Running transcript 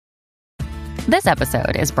This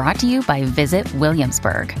episode is brought to you by Visit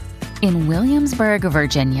Williamsburg. In Williamsburg,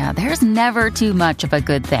 Virginia, there's never too much of a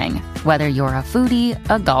good thing. Whether you're a foodie,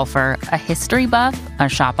 a golfer, a history buff, a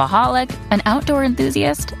shopaholic, an outdoor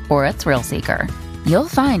enthusiast, or a thrill seeker, you'll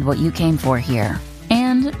find what you came for here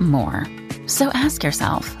and more. So ask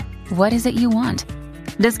yourself, what is it you want?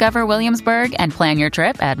 Discover Williamsburg and plan your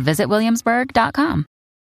trip at visitwilliamsburg.com.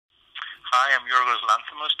 Hi, I'm Yorgos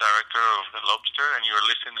Lanthimos, director of The Lobster, and you're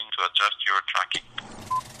listening to Adjust Your Tracking.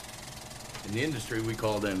 In the industry, we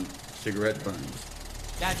call them cigarette burns.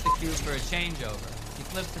 That's the cue for a changeover. He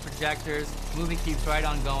flips the projectors, movie keeps right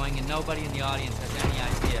on going, and nobody in the audience has any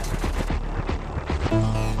idea.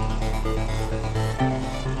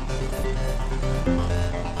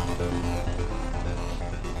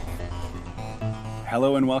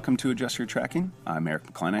 Hello and welcome to Adjust Your Tracking. I'm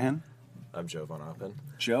Eric McClanahan. I'm Joe Von Oppen.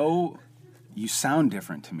 Joe, you sound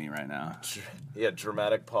different to me right now. Yeah,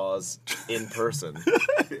 dramatic pause in person.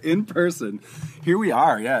 In person. Here we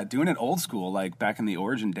are, doing it old school, like back in the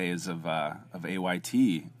origin days of AYT.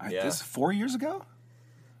 This 4 years ago?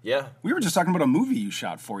 Yeah. We were just talking about a movie you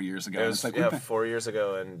shot 4 years ago. It was, 4 years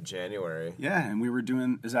ago in January. Yeah, and we were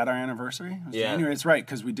doing, is that our anniversary? It was January? It's right,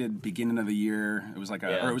 because we did beginning of the year. It was like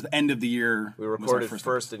or it was the end of the year. We recorded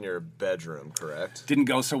first in your bedroom, correct? Didn't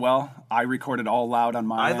go so well. I recorded all loud on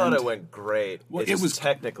my end. I thought it went great. Well, it was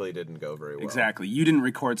technically didn't go very well. Exactly. You didn't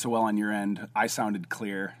record so well on your end. I sounded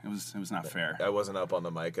clear. It was not fair. I wasn't up on the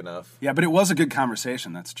mic enough. Yeah, but it was a good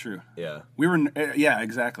conversation. That's true. Yeah. We were. Yeah,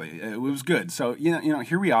 exactly. It was good. So you know,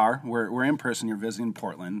 here we are. We're in person. You're visiting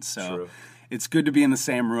Portland, so True. It's good to be in the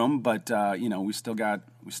same room. But we still got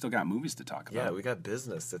movies to talk about. Yeah, we got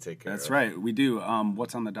business to take care of. That's right. We do.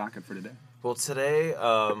 What's on the docket for today? Well, today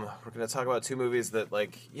we're going to talk about two movies that,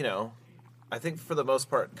 I think for the most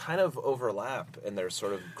part kind of overlap in their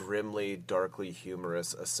sort of grimly, darkly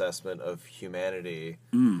humorous assessment of humanity,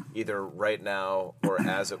 either right now or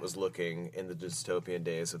as it was looking in the dystopian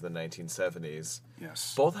days of the 1970s.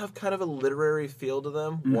 Yes. Both have kind of a literary feel to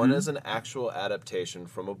them. Mm-hmm. One is an actual adaptation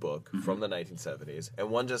from a book from the 1970s, and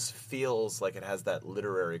one just feels like it has that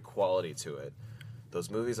literary quality to it.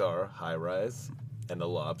 Those movies are High Rise and The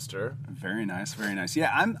Lobster. Very nice, very nice.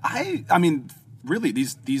 Yeah, I mean, really,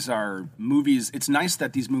 these are movies. It's nice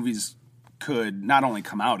that these movies could not only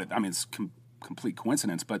come out. I mean, it's complete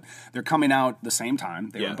coincidence, but they're coming out the same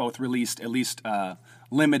time. They were both released, at least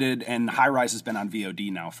limited, and High Rise has been on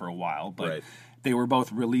VOD now for a while. But they were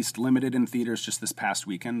both released limited in theaters just this past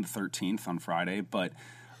weekend, the 13th on Friday. But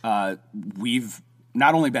we've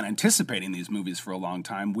not only been anticipating these movies for a long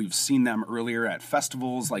time, we've seen them earlier at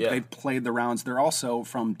festivals. They've played the rounds. They're also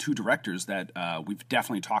from two directors that we've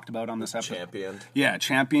definitely talked about on this episode.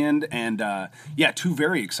 Championed. And, two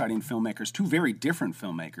very exciting filmmakers, two very different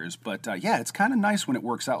filmmakers. But, it's kind of nice when it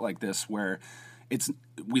works out like this, where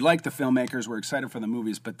we like the filmmakers, we're excited for the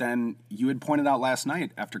movies, but then you had pointed out last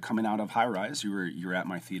night after coming out of High Rise, you were at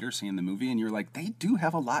my theater seeing the movie, and you're like, they do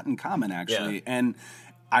have a lot in common, actually. Yeah. And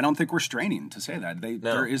I don't think we're straining to say that.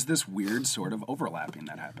 There is this weird sort of overlapping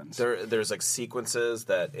that happens. There's like sequences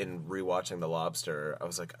that in rewatching The Lobster, I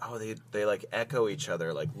was like, oh, they like echo each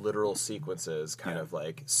other, like literal sequences kind of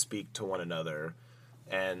like speak to one another.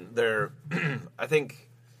 And they're, I think,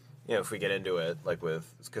 if we get into it, like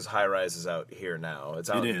because High Rise is out here now. It's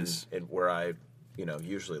out in where I,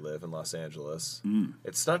 usually live in Los Angeles.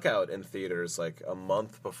 It snuck out in theaters like a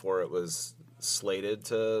month before it was slated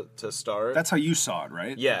to start. That's how you saw it,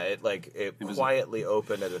 right? Yeah, it quietly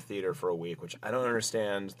opened at a theater for a week, which I don't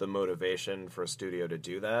understand the motivation for a studio to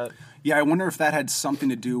do that. Yeah, I wonder if that had something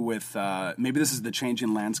to do with maybe this is the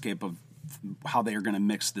changing landscape of how they are going to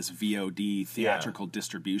mix this VOD theatrical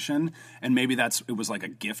distribution, and maybe it was like a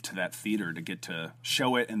gift to that theater to get to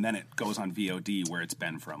show it, and then it goes on VOD where it's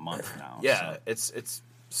been for a month now. Yeah, so.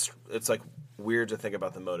 It's like weird to think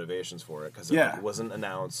about the motivations for it, because it wasn't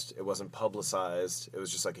announced, it wasn't publicized. It was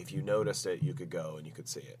just like if you noticed it, you could go and you could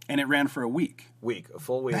see it. And it ran for a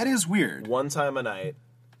full week. That is weird. One time a night.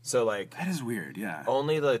 So that is weird. Yeah.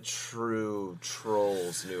 Only the true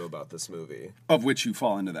trolls knew about this movie. Of which you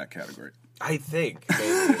fall into that category. I think,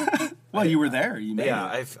 maybe. Well, you were there. You made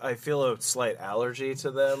it. I feel a slight allergy to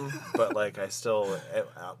them, but I still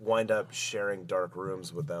wind up sharing dark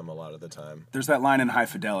rooms with them a lot of the time. There's that line in High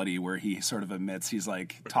Fidelity where he sort of admits he's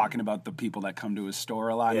talking about the people that come to his store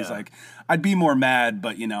a lot. Yeah. He's like, I'd be more mad,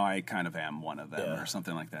 but I kind of am one of them or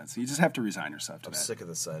something like that. So you just have to resign yourself to that. I'm sick of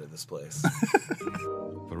the sight of this place.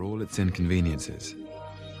 For all its inconveniences,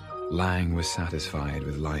 Lang was satisfied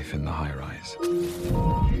with life in the high rise.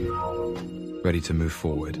 Ready to move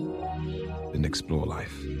forward and explore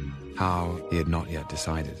life how he had not yet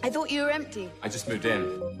decided. I thought you were empty. I just moved in.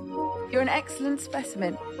 You're an excellent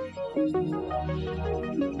specimen.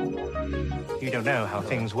 You don't know how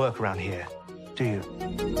things work around here, do you?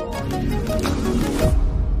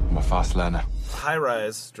 I'm a fast learner. High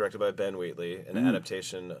Rise, directed by Ben Wheatley, an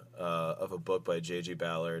adaptation of a book by J.G.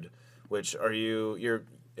 Ballard. Which have you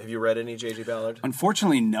read any J.G. Ballard?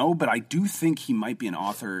 Unfortunately, no, but I do think he might be an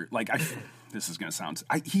author. This is going to sound.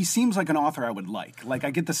 He seems like an author I would like. Like,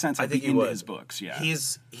 I get the sense I'd be into his books. Yeah,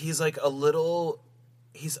 he's like a little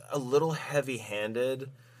heavy-handed,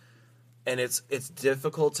 and it's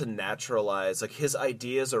difficult to naturalize. Like, his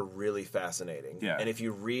ideas are really fascinating. Yeah, and if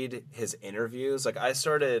you read his interviews, like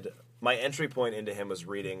my entry point into him was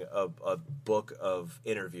reading a book of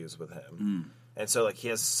interviews with him. And so, like, he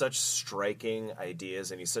has such striking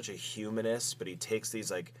ideas, and he's such a humanist, but he takes these,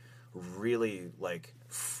 like, really, like,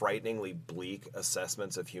 frighteningly bleak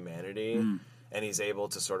assessments of humanity, and he's able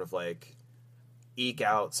to sort of, like, eke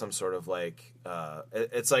out some sort of, like,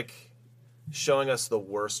 it's like showing us the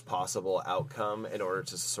worst possible outcome in order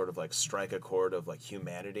to sort of, like, strike a chord of, like,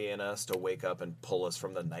 humanity in us to wake up and pull us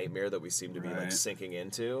from the nightmare that we seem to be, like, sinking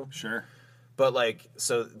into. Sure. But, like,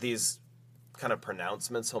 so these kind of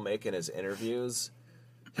pronouncements he'll make in his interviews,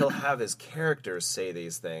 he'll have his characters say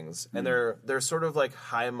these things, and they're sort of like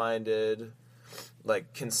high-minded,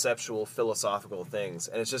 like conceptual, philosophical things,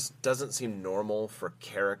 and it just doesn't seem normal for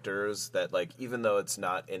characters that, like, even though it's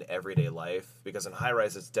not in everyday life, because in High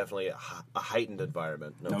Rise it's definitely a heightened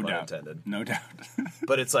environment, no pun intended. No doubt.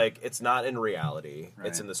 But it's like, it's not in reality. Right.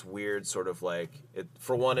 It's in this weird sort of like, it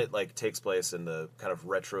like takes place in the kind of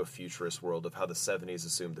retro futurist world of how the 70s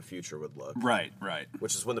assumed the future would look. Right.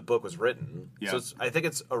 Which is when the book was written. Yeah. So I think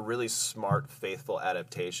it's a really smart, faithful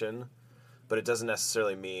adaptation, but it doesn't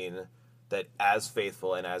necessarily mean that as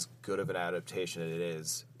faithful and as good of an adaptation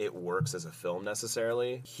it works as a film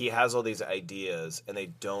necessarily. He has all these ideas, and they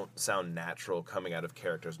don't sound natural coming out of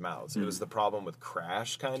characters' mouths. It was the problem with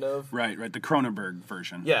Crash, kind of. Right, the Cronenberg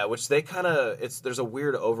version. Yeah, which they kind of, there's a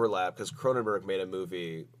weird overlap, because Cronenberg made a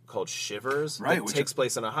movie called Shivers, that takes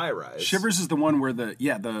place in a high rise. Shivers is the one where the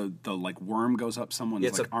like worm goes up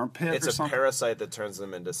someone's armpit. It's or something. A parasite that turns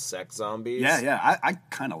them into sex zombies. Yeah. I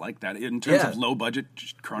kind of like that in terms of low budget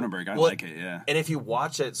Cronenberg. I like it. Yeah. And if you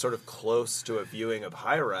watch it sort of close to a viewing of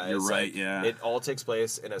High Rise, you're right. Like, yeah. It all takes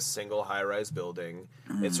place in a single high rise building.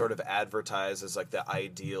 It sort of advertises like the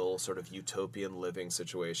ideal sort of utopian living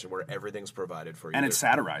situation where everything's provided for you. And it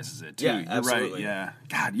satirizes it too. Yeah, you're absolutely. Right. Yeah.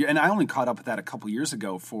 God. And I only caught up with that a couple years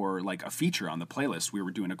ago for like a feature on the playlist. We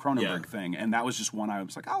were doing a Cronenberg thing, and that was just one I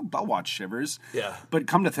was like, I'll watch Shivers. Yeah. But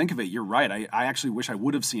come to think of it, you're right. I actually wish I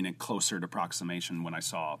would have seen it closer to Approximation when I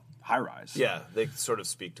saw High Rise. Yeah, they sort of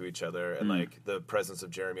speak to each other, and like the presence of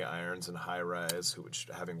Jeremy Irons in High Rise, which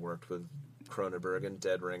having worked with Cronenberg and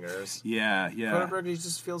Dead Ringers. Yeah. Cronenberg, he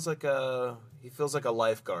just feels like a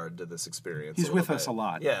lifeguard to this experience. He's with us a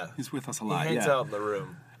lot. Yeah. He's with us a lot. He hangs out in the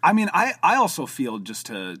room. I mean, I also feel, just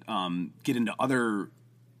to get into other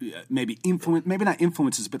maybe not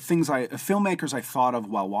influences, but filmmakers I thought of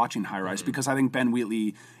while watching High Rise, because I think Ben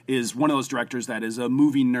Wheatley is one of those directors that is a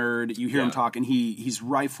movie nerd. You hear him talk, and he's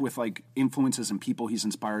rife with like influences and people he's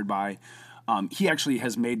inspired by. He actually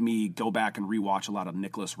has made me go back and rewatch a lot of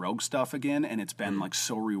Nicholas Roeg stuff again, and it's been like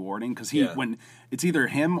so rewarding, because when it's either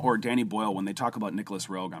him or Danny Boyle, when they talk about Nicholas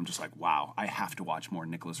Roeg, I'm just like, wow, I have to watch more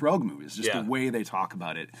Nicholas Roeg movies, just the way they talk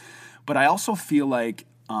about it. But I also feel like,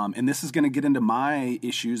 and this is going to get into my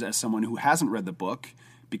issues as someone who hasn't read the book,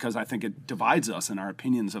 because I think it divides us in our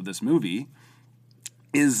opinions of this movie,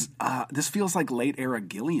 is this feels like late era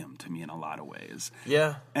Gilliam to me in a lot of ways.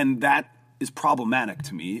 Yeah. And that is problematic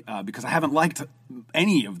to me, because I haven't liked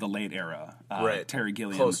any of the late era Terry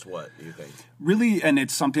Gilliam. Post what, do you think? Really, and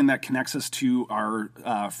it's something that connects us to our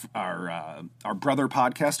brother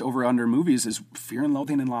podcast, Over Under Movies, is Fear and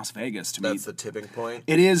Loathing in Las Vegas. To me, that's the tipping point.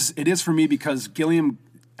 It is for me, because Gilliam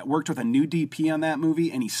worked with a new DP on that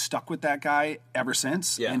movie, and he stuck with that guy ever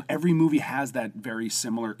since. Yeah. And every movie has that very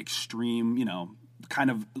similar, extreme, kind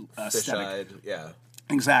of aesthetic. Fish-eyed, yeah.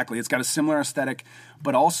 Exactly. It's got a similar aesthetic,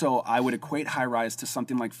 but also I would equate High Rise to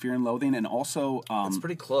something like Fear and Loathing, and also it's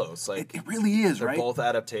pretty close. Like it really is, they're right? They're both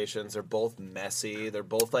adaptations. They're both messy. They're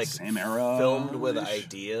both like same era, filmed with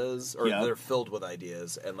ideas, or they're filled with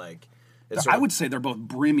ideas, and like I would say they're both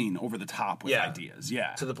brimming over the top with ideas.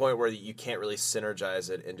 Yeah, to the point where you can't really synergize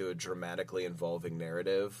it into a dramatically involving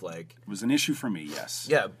narrative. Like, it was an issue for me. Yes.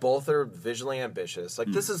 Yeah, both are visually ambitious. Like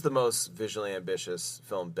this is the most visually ambitious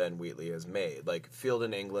film Ben Wheatley has made. Like Field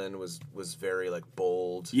in England was very like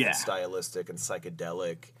bold, and stylistic, and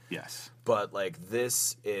psychedelic. Yes. But like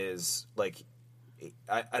this is like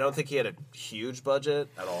I don't think he had a huge budget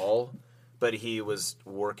at all, but he was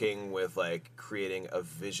working with like creating a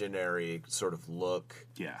visionary sort of look.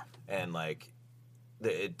 Yeah. And like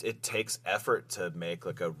it takes effort to make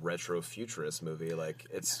like a retro futurist movie. Like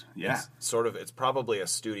it's probably a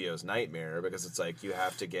studio's nightmare because it's like you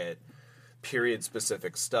have to get period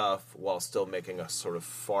specific stuff while still making a sort of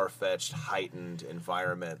far-fetched heightened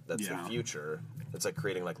environment that's the future. It's like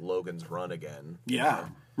creating like Logan's Run again. Yeah.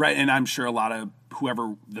 Right, and I'm sure a lot of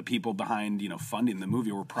whoever the people behind, funding the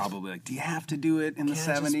movie were probably like, do you have to do it in the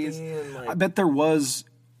 70s? I bet there was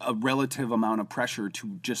a relative amount of pressure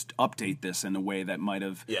to just update this in a way that might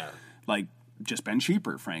have just been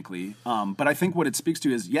cheaper, frankly. But I think what it speaks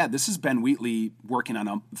to is, this is Ben Wheatley working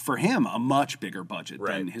on, for him, a much bigger budget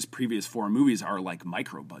than his previous 4 movies are like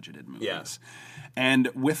micro-budgeted movies. Yeah. And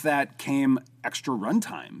with that came extra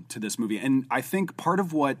runtime to this movie. And I think part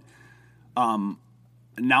of what...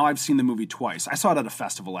 now I've seen the movie twice. I saw it at a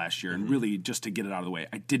festival last year, and really, just to get it out of the way,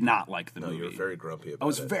 I did not like the movie. You were very grumpy about it. I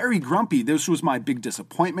was very grumpy. This was my big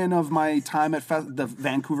disappointment of my time at the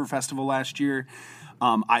Vancouver Festival last year.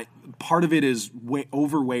 Part of it is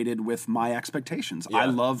overweighted with my expectations. Yeah. I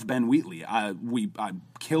love Ben Wheatley.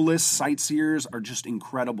 Kill List, Sightseers are just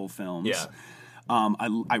incredible films. Yeah.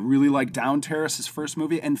 I really like Down Terrace, his first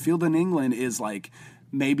movie, and Field in England is like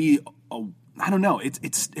maybe I don't know.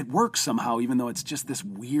 It works somehow, even though it's just this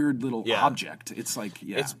weird little object. It's like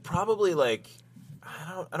it's probably like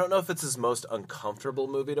I don't know if it's his most uncomfortable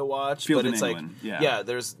movie to watch, Field but in it's England. like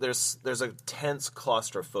there's a tense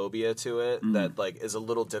claustrophobia to it that like is a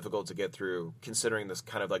little difficult to get through, considering this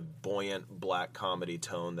kind of like buoyant black comedy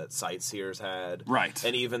tone that Sightseers had, right?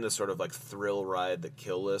 And even the sort of like thrill ride that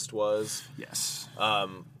Kill List was. Yes.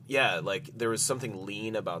 Like there was something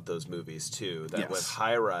lean about those movies too. That with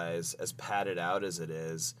High Rise, as padded out as it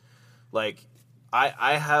is, like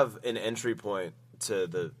I have an entry point to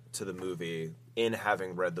the movie in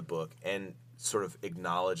having read the book and sort of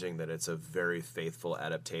acknowledging that it's a very faithful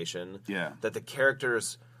adaptation. Yeah. That the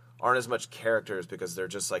characters aren't as much characters because they're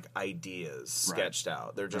just like ideas sketched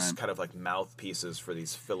out. They're just kind of like mouthpieces for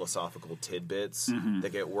these philosophical tidbits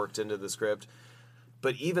that get worked into the script.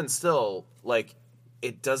 But even still, like,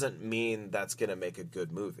 it doesn't mean that's going to make a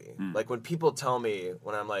good movie. Like, when people tell me,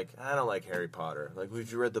 when I'm like, I don't like Harry Potter, like,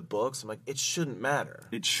 have you read the books? I'm like, it shouldn't matter.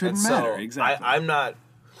 It shouldn't matter, exactly. I'm not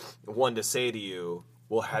one to say to you,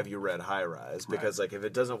 well, have you read High Rise? Because, like, if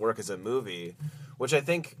it doesn't work as a movie, which I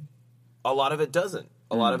think a lot of it doesn't.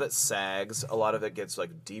 A lot of it sags. A lot of it gets,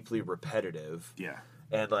 like, deeply repetitive. Yeah.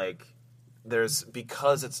 And, like,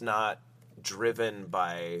 because it's not driven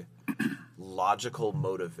by logical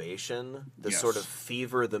motivation, the sort of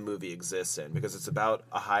fever the movie exists in, because it's about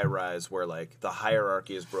a high rise where like the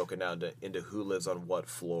hierarchy is broken down into who lives on what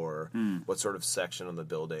floor, what sort of section of the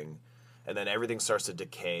building, and then everything starts to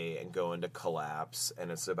decay and go into collapse, and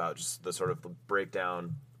it's about just the sort of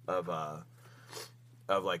breakdown of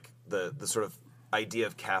like the sort of idea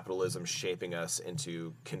of capitalism shaping us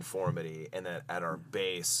into conformity, and that at our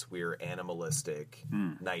base we're animalistic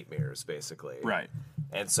nightmares, basically. Right.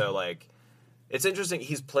 And so, like, it's interesting.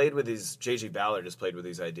 He's played with these. J.G. Ballard has played with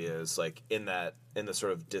these ideas, like in the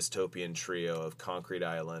sort of dystopian trio of Concrete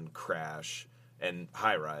Island, Crash, and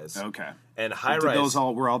High Rise. Okay. And High Rise.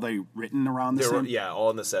 Were all they written around the same? Yeah, all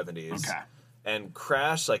in the 70s. Okay. And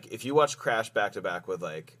Crash, like, if you watch Crash back to back with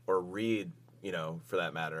like, or read, you know, for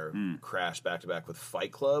that matter, Crash back to back with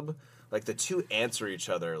Fight Club, like the two answer each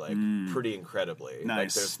other like pretty incredibly. Nice.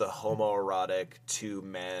 Like there's the homoerotic two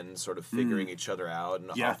men sort of figuring each other out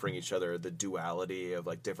and offering each other the duality of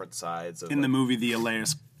like different sides of, in the movie, the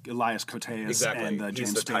Elias Koteas and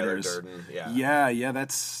James Spader's. Yeah,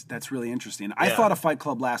 that's really interesting. I thought of Fight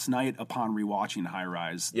Club last night upon rewatching High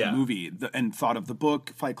Rise, the movie, and thought of the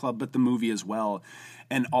book Fight Club, but the movie as well.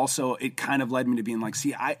 And also, it kind of led me to being like,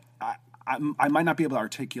 see, I might not be able to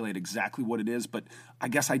articulate exactly what it is, but I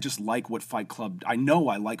guess I just like what Fight Club. I know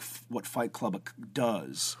I like what Fight Club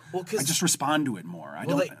does. Well, I just respond to it more.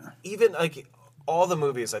 Even like all the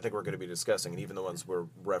movies I think we're going to be discussing, and even the ones we're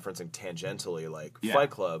referencing tangentially, like Fight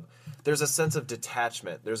Club, there's a sense of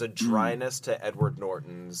detachment. There's a dryness to Edward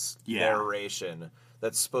Norton's narration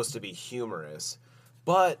that's supposed to be humorous,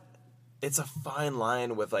 but it's a fine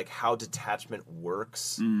line with like how detachment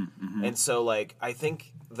works. And so like I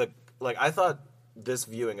think I thought this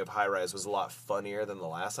viewing of High Rise was a lot funnier than the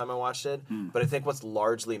last time I watched it, but I think what's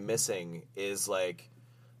largely missing is like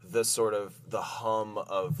the sort of the hum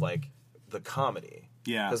of like the comedy.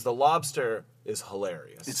 Yeah. Because The Lobster is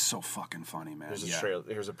hilarious. It's so fucking funny, man.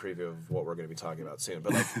 Here's a preview of what we're going to be talking about soon.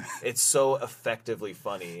 But like, it's so effectively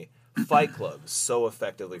funny. Fight Club, so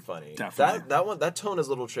effectively funny. Definitely. That tone is a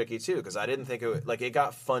little tricky too, because I didn't think it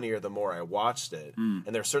got funnier the more I watched it. And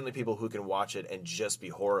there's certainly people who can watch it and just be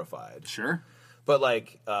horrified. Sure. But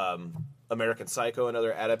like American Psycho,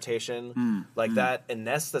 another adaptation, that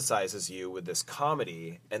anesthetizes you with this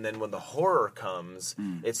comedy, and then when the horror comes,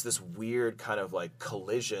 it's this weird kind of like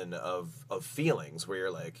collision of feelings where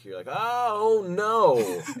you're like, oh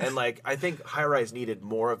no, and like I think High Rise needed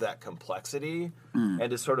more of that complexity and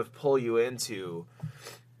to sort of pull you into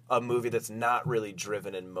a movie that's not really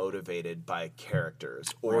driven and motivated by characters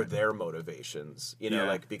or their motivations,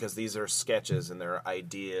 because these are sketches and they're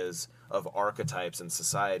ideas of archetypes in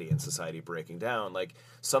society and society breaking down. Like,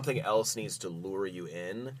 something else needs to lure you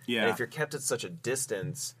in. Yeah. And if you're kept at such a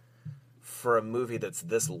distance for a movie that's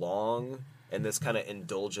this long and this kind of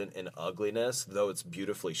indulgent in ugliness, though it's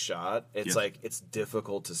beautifully shot, it's like, it's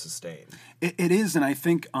difficult to sustain. It is, and I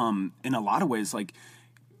think in a lot of ways, like,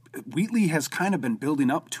 Wheatley has kind of been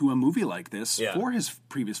building up to a movie like this for his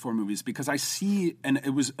previous 4 movies, because I see, and it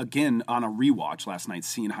was, again, on a rewatch last night,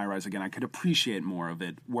 seeing High Rise again, I could appreciate more of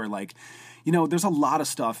it, where, like, there's a lot of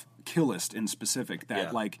stuff, Kill List in specific,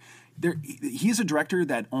 that, like, he's a director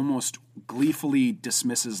that almost gleefully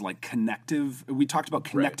dismisses, like, we talked about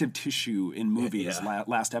connective tissue in movies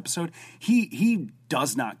last episode. He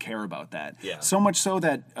does not care about that. So much so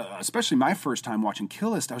that, especially my first time watching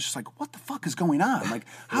Kill List, I was just like, what the fuck is going on? Like,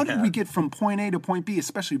 how did we get from point A to point B,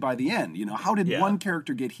 especially by the end? How did one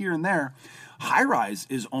character get here and there? High Rise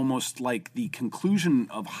is almost like the conclusion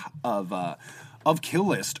of Kill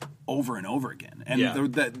List over and over again.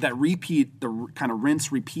 And that repeat, the kind of rinse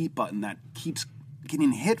repeat button that keeps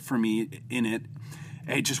getting hit for me in it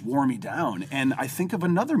just wore me down. And I think of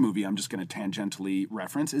another movie I'm just going to tangentially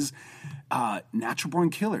reference is Natural Born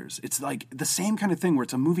Killers. It's like the same kind of thing where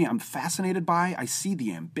it's a movie I'm fascinated by. I see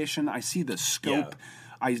the ambition. I see the scope.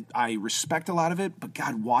 I respect a lot of it, but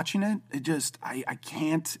God, watching it, it just, I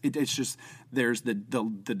can't, it's just, there's the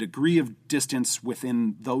degree of distance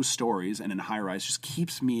within those stories and in High Rise just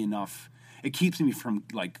keeps me from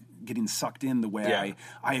like getting sucked in the way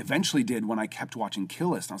I eventually did when I kept watching Kill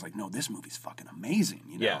List. I was like, no, this movie's fucking amazing,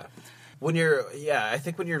 Yeah. I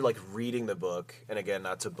think when you're like reading the book, and again,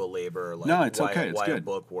 not to belabor like why a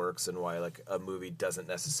book works and why like a movie doesn't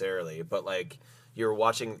necessarily, but like you're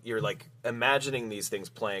like imagining these things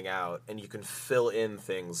playing out, and you can fill in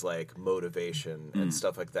things like motivation and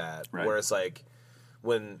stuff like that. Right. Whereas like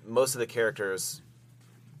when most of the characters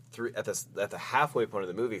at the halfway point of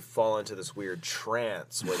the movie fall into this weird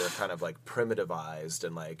trance where they're kind of like primitivized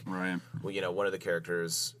and like, one of the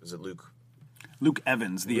characters, is it Luke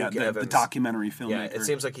Evans, the documentary filmmaker. Yeah, it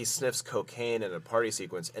seems like he sniffs cocaine in a party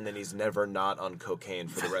sequence, and then he's never not on cocaine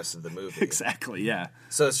for the rest of the movie. Exactly, yeah.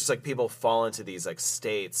 So it's just like people fall into these like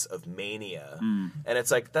states of mania, and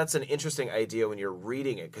it's like that's an interesting idea when you're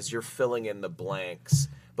reading it because you're filling in the blanks.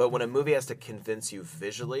 But when a movie has to convince you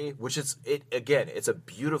visually, which it's a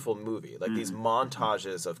beautiful movie. Like these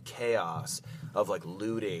montages of chaos, of like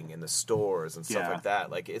looting in the stores and stuff like that.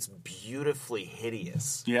 Like it's beautifully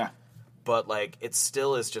hideous. Yeah. But like it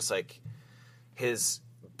still is just like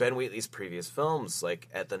Ben Wheatley's previous films, like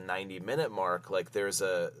at the 90-minute mark, like there's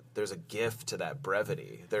a gift to that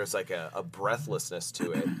brevity. There's like a breathlessness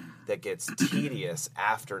to it that gets tedious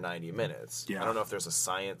after 90 minutes. Yeah. I don't know if there's a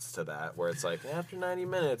science to that where it's like after 90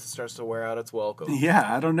 minutes it starts to wear out its welcome.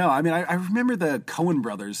 Yeah, I don't know. I mean, I remember the Coen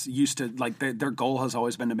brothers used to, like, their goal has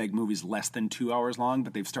always been to make movies less than 2 hours long,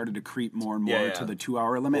 but they've started to creep more and more to the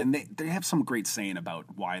 2-hour limit, and they have some great saying about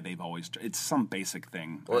why they've always, it's some basic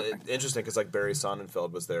thing. Well, interesting because like Barry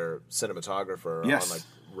Sonnenfeld was their cinematographer on like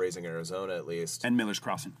Raising Arizona at least. And Miller's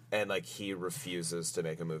Crossing. And like he refuses to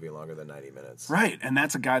make a movie longer than 90 minutes. Right, and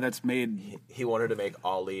that's a guy that's made... He wanted to make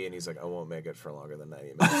Ali, and he's like, I won't make it for longer than 90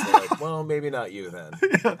 minutes. They're like, well, maybe not you then.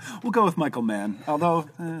 We'll go with Michael Mann, although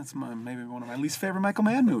it's maybe one of my least favorite Michael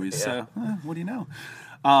Mann movies, so what do you know?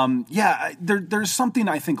 There's something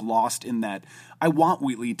I think lost in that. I want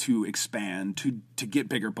Wheatley to expand, to get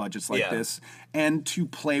bigger budgets like this, and to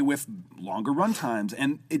play with longer runtimes.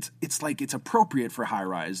 And it's like it's appropriate for High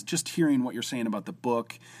Rise. Just hearing what you're saying about the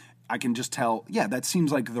book, I can just tell, that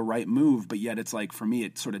seems like the right move, but yet it's like, for me,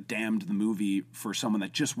 it sort of damned the movie for someone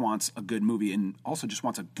that just wants a good movie and also just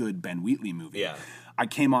wants a good Ben Wheatley movie. Yeah. I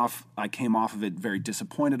came off of it very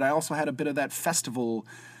disappointed. I also had a bit of that festival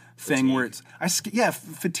thing where it's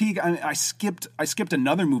fatigue. I skipped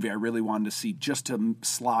another movie I really wanted to see just to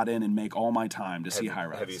slot in and make all my time to see High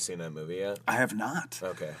Rise. Have you seen that movie yet? I have not.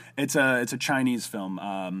 Okay. It's a Chinese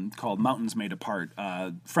film called Mountains Made Apart.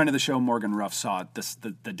 Friend of the show Morgan Ruff saw it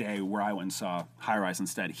the day where I went and saw High Rise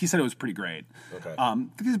instead. He said it was pretty great. Okay.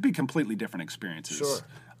 It'd be completely different experiences. Sure.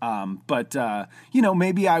 But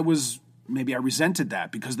maybe I resented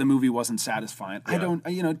that because the movie wasn't satisfying. Yeah.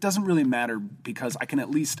 It doesn't really matter because I can at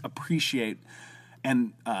least appreciate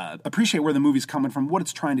where the movie's coming from, what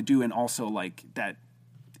it's trying to do, and also like that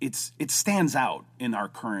it stands out in our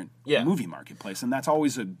current movie marketplace, and that's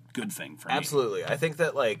always a good thing for me. Absolutely. I think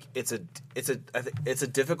that like it's a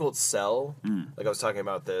difficult sell. Like I was talking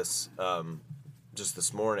about this just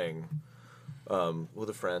this morning with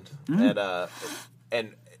a friend,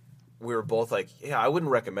 and we were both like, yeah, I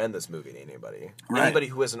wouldn't recommend this movie to anybody. Right. Anybody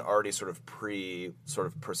who isn't already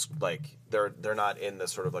they're not in the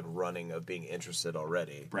sort of like running of being interested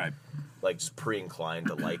already. Right. Like just pre-inclined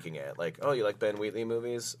to liking it. Like, oh, you like Ben Wheatley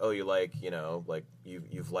movies? Oh, you like, like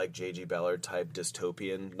you've liked J.G. Ballard type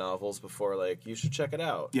dystopian novels before? Like, you should check it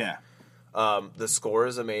out. Yeah. The score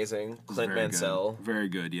is amazing. Clint Mansell. Very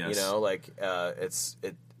good, yes.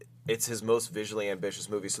 It's his most visually ambitious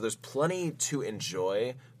movie, so there's plenty to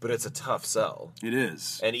enjoy, but it's a tough sell. It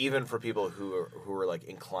is. And even for people who are like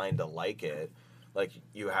inclined to like it, like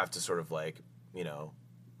you have to sort of like,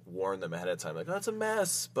 warn them ahead of time, like, oh, it's a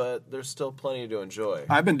mess, but there's still plenty to enjoy.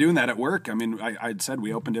 I've been doing that at work. I mean, I'd said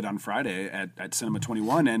we opened it on Friday at Cinema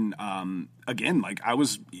 21, and again, like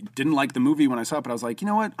didn't like the movie when I saw it, but I was like, you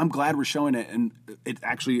know what? I'm glad we're showing it, and it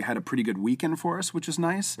actually had a pretty good weekend for us, which is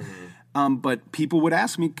nice. Mm-hmm. But people would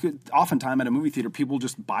ask me, oftentimes at a movie theater, people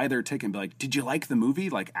just buy their ticket and be like, did you like the movie?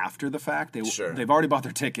 Like after the fact, they've already bought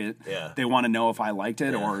their ticket. Yeah. They want to know if I liked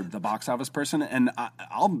it or the box office person, and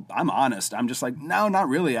I'm honest. I'm just like, no, not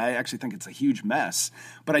really. I actually think it's a huge mess.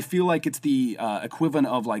 But I feel like it's the equivalent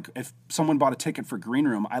of like if someone bought a ticket for Green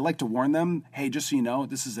Room, I like to warn them, hey, just so you know,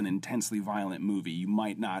 this is an intensely violent movie. You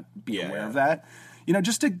might not be aware of that.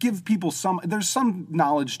 Just to give people there's some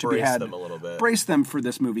knowledge to be had. Brace them a little bit. Brace them for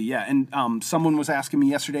this movie, yeah. And someone was asking me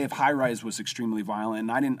yesterday if High Rise was extremely violent,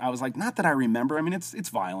 and I was like, not that I remember. I mean, it's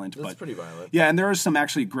violent. It's pretty violent. Yeah, and there is some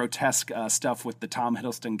actually grotesque stuff with the Tom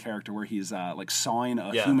Hiddleston character where he's like sawing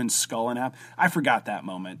a human skull in half. I forgot that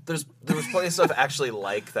moment. There was plenty of stuff actually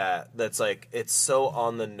like that. That's like it's so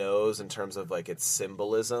on the nose in terms of like its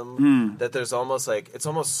symbolism that there's almost like it's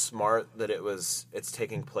almost smart that it's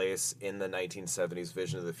taking place in the 1970s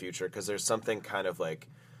vision of the future, because there's something kind of like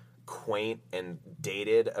quaint and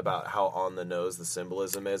dated about how on the nose the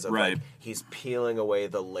symbolism is of like he's peeling away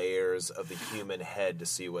the layers of the human head to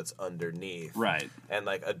see what's underneath, and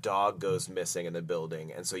like a dog goes missing in the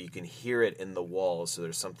building, and so you can hear it in the walls, so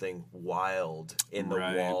there's something wild in the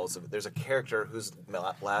walls. There's a character whose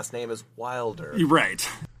last name is Wilder. I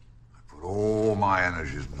put all my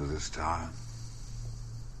energies into this town.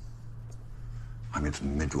 I'm its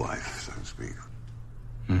midwife, so to speak.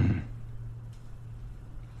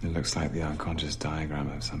 It looks like the unconscious diagram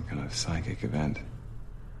of some kind of psychic event.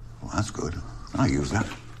 Well, that's good. I'll use that.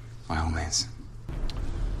 By all means.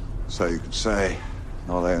 So you could say,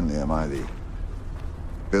 not only am I the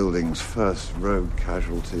building's first rogue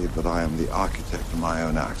casualty, but I am the architect of my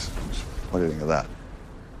own accidents. What do you think of that?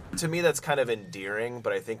 To me, that's kind of endearing,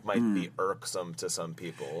 but I think might be irksome to some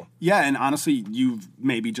people. Yeah, and honestly, you've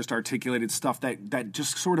maybe just articulated stuff that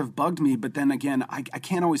just sort of bugged me. But then again, I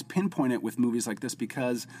can't always pinpoint it with movies like this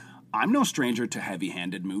because I'm no stranger to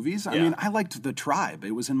heavy-handed movies. I mean, I liked The Tribe.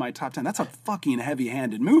 It was in my top 10. That's a fucking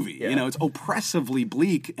heavy-handed movie. Yeah. It's oppressively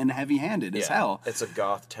bleak and heavy-handed as hell. It's a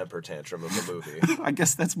goth temper tantrum of a movie. I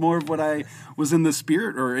guess that's more of what I was in the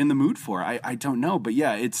spirit or in the mood for. I don't know. But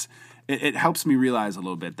yeah, It helps me realize a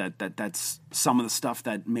little bit that's some of the stuff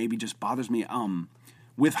that maybe just bothers me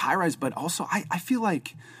with High Rise, but also I feel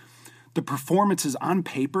like the performances on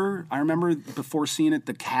paper, I remember before seeing it,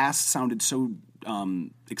 the cast sounded so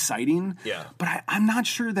exciting. Yeah. But I'm not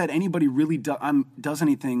sure that anybody really does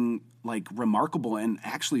anything like remarkable, and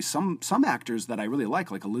actually some actors that I really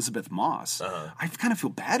like Elizabeth Moss, I kind of feel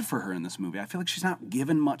bad for her in this movie. I feel like she's not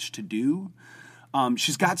given much to do.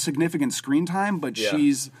 She's got significant screen time, but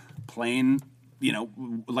she's playing,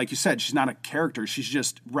 like you said, she's not a character. She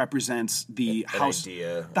just represents the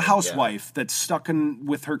housewife that's stuck in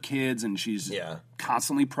with her kids, and she's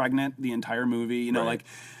constantly pregnant the entire movie.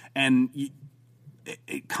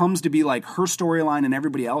 It comes to be like her storyline and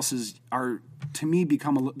everybody else's are, to me,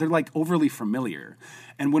 they're like overly familiar.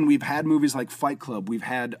 And when we've had movies like Fight Club, we've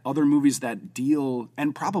had other movies that deal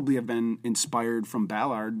and probably have been inspired from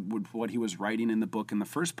Ballard with what he was writing in the book in the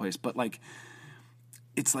first place. But like,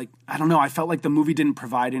 it's like, I don't know, I felt like the movie didn't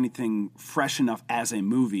provide anything fresh enough as a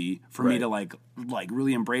movie for me to like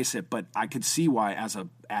really embrace it, but I could see why as a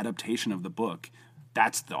adaptation of the book,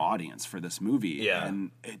 that's the audience for this movie. Yeah.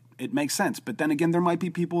 And it makes sense. But then again, there might be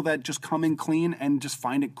people that just come in clean and just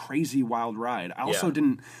find it crazy wild ride. I also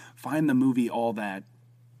didn't find the movie all that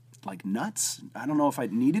like nuts. I don't know if I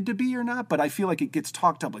needed to be or not, but I feel like it gets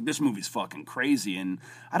talked up like this movie's fucking crazy, and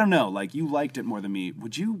I don't know, like you liked it more than me.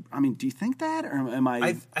 Would you? I mean, do you think that, or am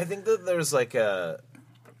I? I think that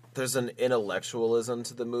there's an intellectualism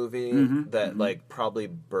to the movie that like probably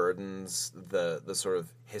burdens the sort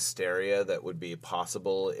of hysteria that would be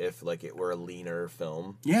possible if like it were a leaner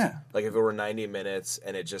film. Yeah. Like if it were 90 minutes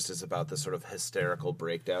and it just is about this sort of hysterical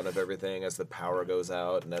breakdown of everything as the power goes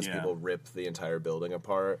out and as people rip the entire building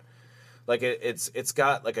apart. Like it's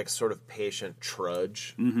got like a sort of patient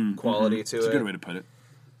trudge quality to it. It's a good way to put it.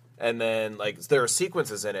 And then, like, there are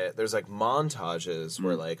sequences in it. There's, like, montages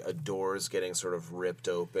where, like, a door's getting sort of ripped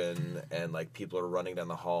open and, like, people are running down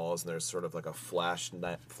the halls and there's sort of, like, a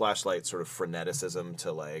flashlight sort of freneticism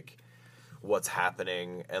to, like, what's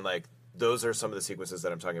happening. And, like, those are some of the sequences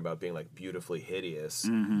that I'm talking about being, like, beautifully hideous.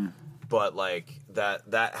 But, like,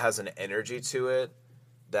 that has an energy to it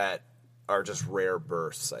that are just rare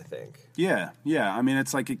bursts, I think. Yeah. I mean,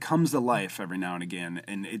 it's like it comes to life every now and again,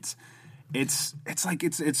 and it's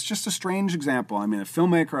just a strange example. I mean, a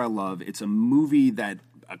filmmaker I love. It's a movie that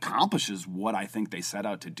accomplishes what I think they set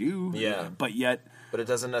out to do. Yeah, but it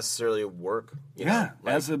doesn't necessarily work. You know?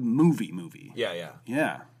 Like, as a movie.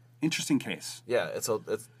 Yeah. Interesting case. Yeah, it's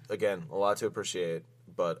again a lot to appreciate,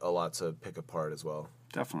 but a lot to pick apart as well.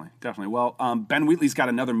 Definitely. Well, Ben Wheatley's got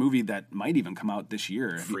another movie that might even come out this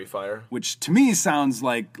year. Free Fire. Which to me sounds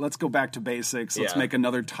like, let's go back to basics. Let's Yeah. make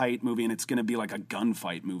another tight movie, and it's going to be like a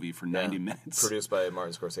gunfight movie for 90 minutes. Produced by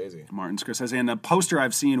Martin Scorsese. And the poster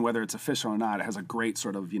I've seen, whether it's official or not, it has a great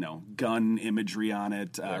sort of, gun imagery on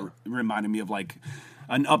it. Reminded me of like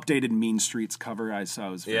an updated Mean Streets cover. I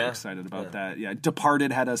was very excited about that. Yeah,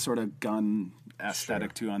 Departed had a sort of gun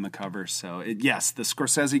aesthetic too on the cover. So yes, the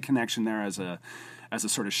Scorsese connection there as a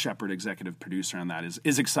sort of shepherd executive producer on that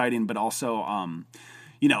is exciting, but also, I'm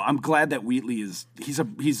glad that Wheatley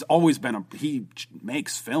he's always been he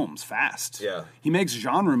makes films fast. Yeah. He makes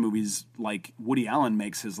genre movies like Woody Allen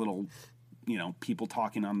makes his little, people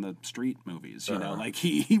talking on the street movies, like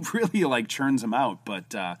he really like churns them out.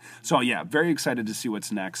 But, so yeah, very excited to see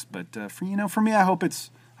what's next. But, for me, I hope it's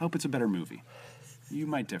a better movie. You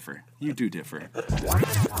might differ. You do differ.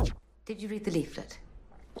 Did you read the leaflet?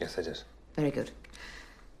 Yes, I did. Very good.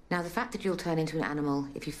 Now, the fact that you'll turn into an animal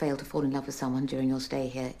if you fail to fall in love with someone during your stay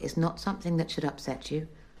here is not something that should upset you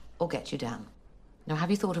or get you down. Now, have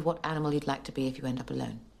you thought of what animal you'd like to be if you end up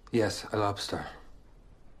alone? Yes, a lobster.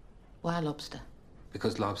 Why a lobster?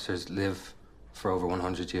 Because lobsters live for over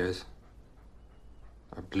 100 years.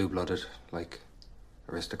 Are blue-blooded, like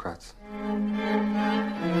aristocrats.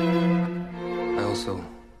 I also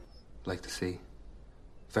like the sea.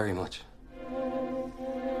 Very much.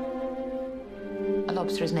 A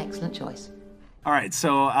lobster is an excellent choice. All right,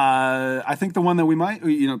 so I think the one that we might,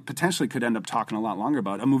 potentially could end up talking a lot longer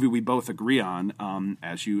about, a movie we both agree on,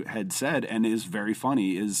 as you had said, and is very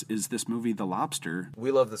funny, is this movie, The Lobster.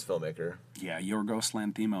 We love this filmmaker. Yeah, Yorgos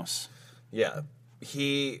Lanthimos. Yeah,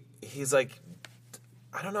 he's like,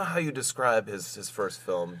 I don't know how you describe his first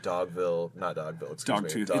film, Dogtooth.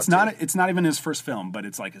 Dogtooth. It's not even his first film, but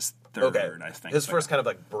it's like his third, I think. His first kind of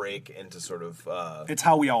like break into sort of it's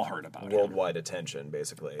how we all heard about worldwide attention,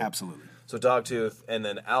 basically. Absolutely. So Dogtooth and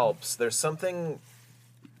then Alps, there's something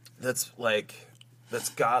that's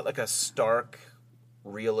got like a stark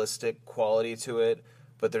realistic quality to it,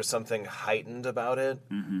 but there's something heightened about it.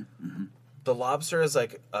 The Lobster is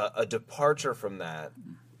like a departure from that.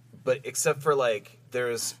 But except for, like,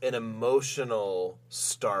 there's an emotional,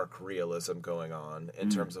 stark realism going on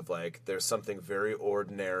in terms of, like, there's something very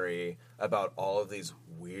ordinary about all of these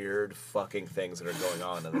weird fucking things that are going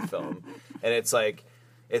on in the film. And it's, like,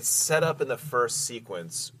 it's set up in the first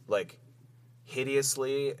sequence, like,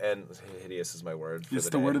 hideously, and hideous is my word for it's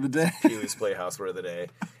the day. It's the word of the day. Pee-wee's Playhouse word of the day.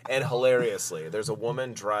 And hilariously. There's a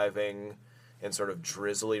woman driving in sort of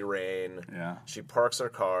drizzly rain. Yeah. She parks her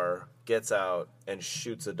car, gets out, and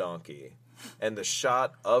shoots a donkey. And the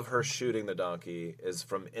shot of her shooting the donkey is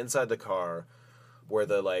from inside the car, where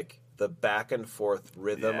the back and forth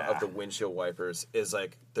rhythm of the windshield wipers is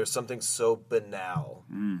like, there's something so banal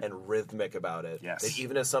and rhythmic about it that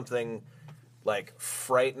even as something like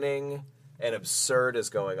frightening and absurd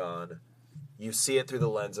is going on, you see it through the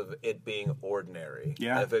lens of it being ordinary,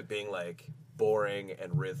 of it being like boring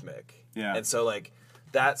and rhythmic. And so like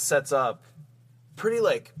that sets up pretty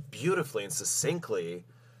like beautifully and succinctly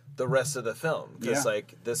the rest of the film. Because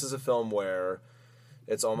like this is a film where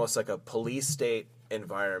it's almost like a police state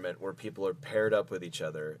environment where people are paired up with each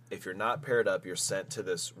other. If you're not paired up, you're sent to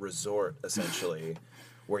this resort essentially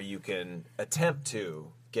where you can attempt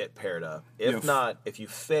to get paired up. If not, if you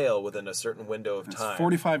fail within a certain window of time,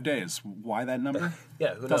 45 days. Why that number? who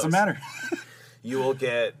knows? Doesn't matter. You will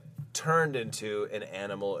get turned into an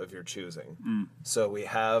animal of your choosing. So we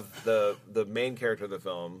have the main character of the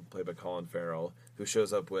film, played by Colin Farrell, who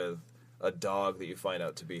shows up with a dog that you find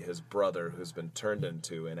out to be his brother, who's been turned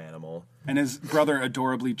into an animal. And his brother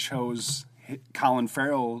adorably chose Colin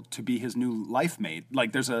Farrell to be his new life mate.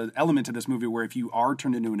 Like, there's an element to this movie where if you are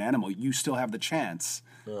turned into an animal, you still have the chance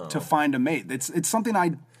to find a mate. It's something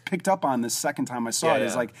I picked up on this second time I saw it.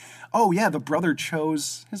 Is like, oh yeah, the brother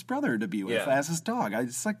chose his brother to be with as his dog.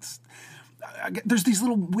 There's these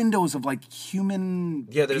little windows of like human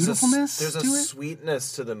beautifulness. There's a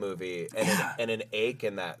sweetness to the movie and an ache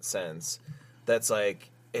in that sense. That's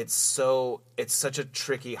like it's such a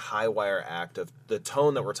tricky high wire act of the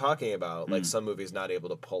tone that we're talking about. Like some movies not able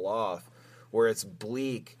to pull off, where it's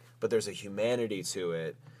bleak but there's a humanity to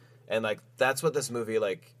it, and like that's what this movie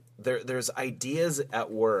like. There's ideas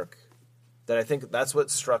at work that I think that's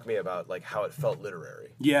what struck me about like how it felt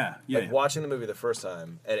literary. Like watching the movie the first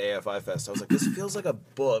time at AFI Fest, I was like, this feels like a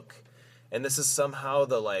book, and this is somehow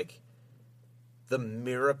the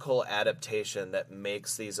miracle adaptation that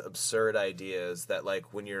makes these absurd ideas that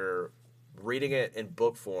like when you're reading it in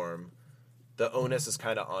book form, the onus is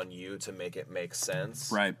kind of on you to make it make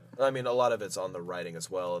sense. Right. I mean, a lot of it's on the writing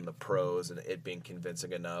as well and the prose and it being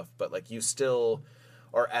convincing enough, but like you still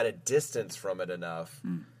are at a distance from it enough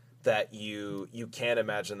that you can't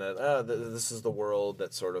imagine that this is the world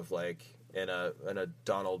that's sort of like in a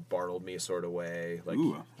Donald Bartleby sort of way. Like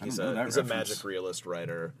he's a magic realist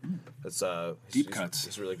writer. It's deep cuts.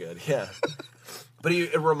 He's really good. Yeah. But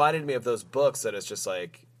it reminded me of those books that it's just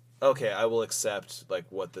like, okay, I will accept like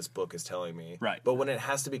what this book is telling me. Right. But when it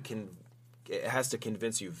has to be it has to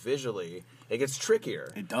convince you visually, it gets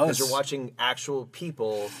trickier. It does. Because you're watching actual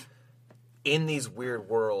people in these weird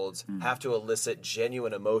worlds have to elicit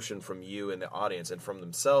genuine emotion from you and the audience and from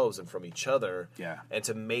themselves and from each other. Yeah. And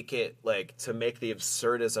to make it to make the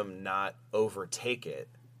absurdism not overtake it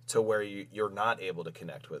to where you're not able to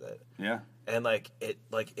connect with it. Yeah. And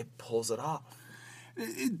it pulls it off.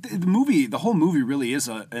 The whole movie really is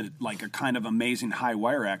a kind of amazing high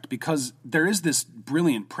wire act because there is this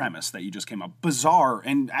brilliant premise that you just came up, bizarre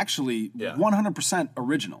and actually 100%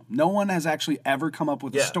 original. No one has actually ever come up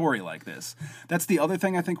with a story like this. That's the other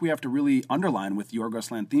thing I think we have to really underline with Yorgos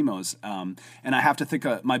Lanthimos. And I have to think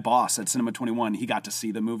my boss at Cinema 21, he got to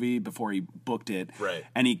see the movie before he booked it. Right.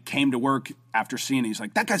 And he came to work after seeing it. He's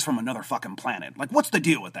like, that guy's from another fucking planet. Like, what's the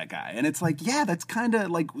deal with that guy? And it's like, yeah, that's kind of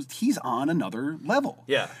like he's on another level.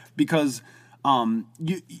 Yeah. Because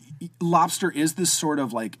Lobster is this sort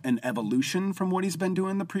of like an evolution from what he's been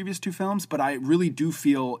doing the previous two films, but I really do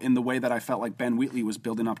feel in the way that I felt like Ben Wheatley was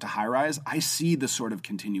building up to High Rise, I see the sort of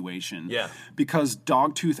continuation. Yeah. Because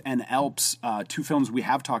Dogtooth and Alps, two films we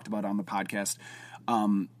have talked about on the podcast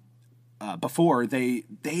before, they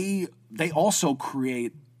also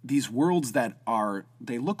create these worlds that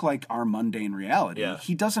they look like our mundane reality. Yeah.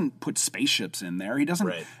 He doesn't put spaceships in there. He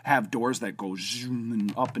doesn't have doors that go zoom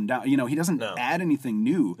and up and down. He doesn't add anything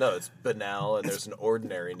new. No, it's banal and there's an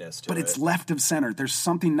ordinariness to it. But it's left of center. There's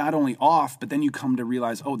something not only off, but then you come to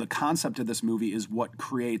realize, the concept of this movie is what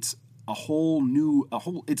creates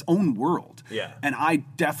its own world. Yeah. And I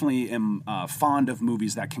definitely am fond of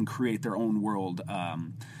movies that can create their own world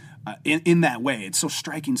in that way. It's so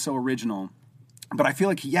striking, so original. But I feel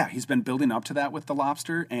like, he's been building up to that with The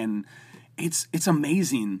Lobster, and it's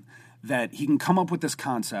amazing that he can come up with this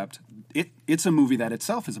concept. It's a movie that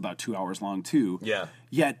itself is about 2 hours long, too. Yeah.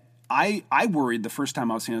 Yet, I worried the first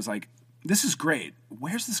time I was seeing it, I was like, this is great.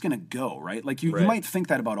 Where's this going to go, right? Like, you might think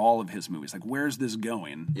that about all of his movies. Like, where's this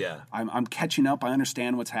going? Yeah. I'm catching up. I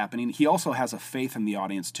understand what's happening. He also has a faith in the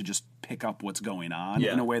audience to just pick up what's going on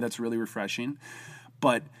in a way that's really refreshing.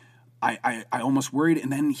 But I almost worried,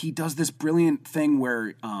 and then he does this brilliant thing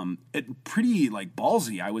where pretty like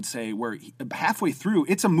ballsy, I would say, where halfway through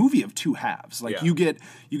it's a movie of two halves. Like you get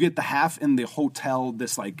the half in the hotel,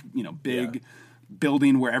 this like big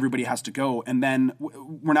building where everybody has to go, and then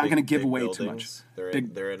we're not going to give away too much. They're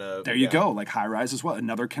in a there you go, like High Rise as well,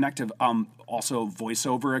 another connective. Also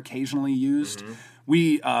voiceover occasionally used.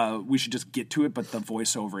 We should just get to it, but the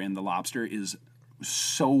voiceover in The Lobster is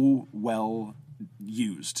so well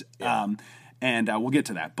used. And we'll get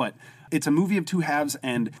to that. But it's a movie of two halves,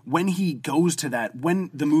 and when he goes to that,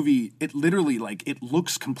 when the movie, it literally, like, it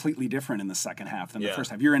looks completely different in the second half than the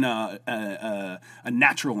first half. You're in a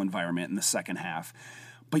natural environment in the second half.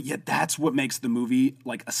 But yet that's what makes the movie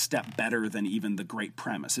like a step better than even the great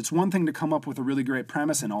premise. It's one thing to come up with a really great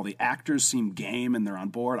premise and all the actors seem game and they're on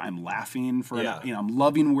board. I'm laughing I'm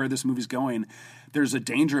loving where this movie's going. There's a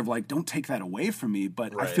danger of like, don't take that away from me.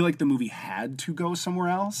 But I feel like the movie had to go somewhere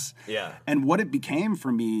else. Yeah. And what it became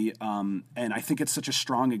for me, and I think it's such a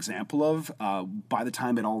strong example of, by the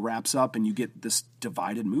time it all wraps up and you get this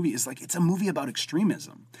divided movie, is like, it's a movie about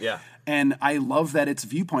extremism. Yeah. And I love that its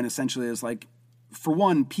viewpoint essentially is like, for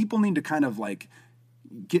one, people need to kind of like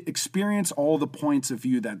experience all the points of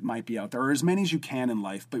view that might be out there, or as many as you can in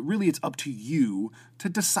life, but really it's up to you to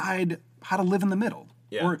decide how to live in the middle.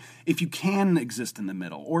 Yeah. Or if you can exist in the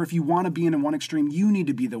middle, or if you want to be in one extreme, you need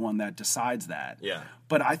to be the one that decides that. Yeah.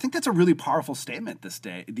 But I think that's a really powerful statement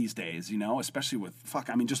these days, you know, especially with,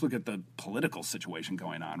 just look at the political situation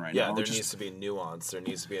going on right now. Yeah, there needs to be nuance. There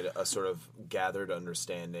needs to be a sort of gathered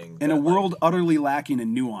understanding. In a world utterly lacking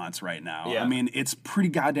in nuance right now. Yeah. I mean, it's pretty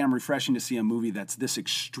goddamn refreshing to see a movie that's this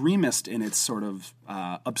extremist in its sort of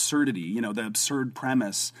absurdity, you know, the absurd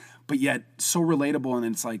premise, but yet so relatable, and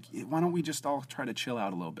it's like, why don't we just all try to chill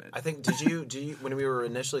out a little bit? I think, did you when we were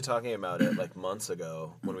initially talking about it like months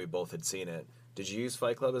ago when we both had seen it, did you use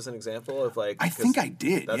Fight Club as an example of like? I think I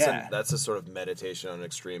did. That's a sort of meditation on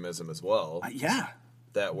extremism as well. Yeah.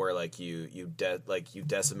 That where like you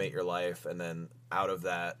decimate your life, and then out of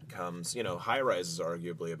that comes, you know, High Rise is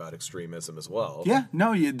arguably about extremism as well. Yeah,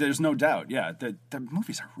 no, there's no doubt. Yeah, the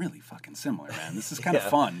movies are really fucking similar, man. This is kind of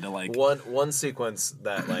fun to like one sequence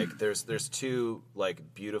that like there's two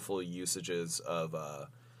like beautiful usages of.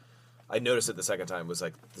 I noticed it the second time was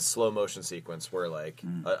like the slow motion sequence where like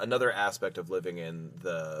another aspect of living in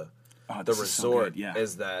the resort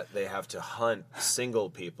is that they have to hunt single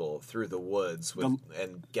people through the woods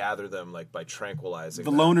and gather them like by tranquilizing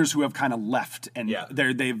the them. loners who have kind of left and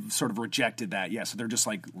they've sort of rejected that. Yeah, so they're just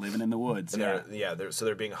like living in the woods. And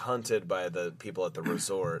they're being hunted by the people at the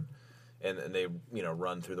resort. And they, you know,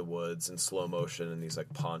 run through the woods in slow motion in these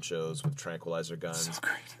like ponchos with tranquilizer guns. So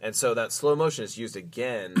great. And so that slow motion is used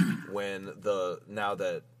again when now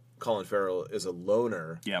that Colin Farrell is a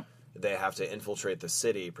loner. Yep. They have to infiltrate the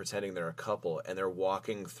city pretending they're a couple, and they're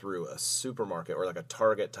walking through a supermarket or like a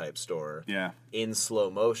Target type store in slow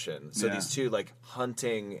motion. So these two, like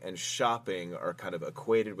hunting and shopping, are kind of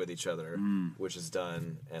equated with each other, which is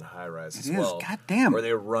done in High Rise as well. God damn. Where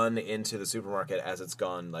they run into the supermarket as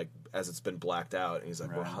it's been blacked out, and he's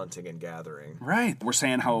like, we're hunting and gathering. Right. We're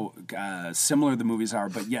saying how similar the movies are,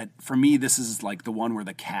 but yet for me, this is like the one where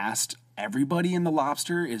the cast, everybody in The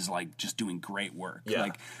Lobster is like just doing great work. Yeah.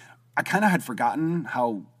 Like, I kind of had forgotten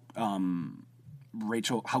how great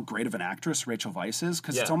of an actress Rachel Weisz is,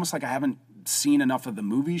 because it's almost like I haven't seen enough of the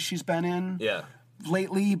movies she's been in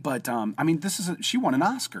lately. But I mean, she won an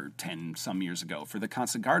Oscar 10 some years ago for The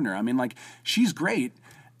Constant Gardener. I mean, like, she's great,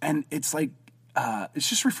 and it's like it's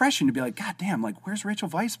just refreshing to be like, God damn, like, where's Rachel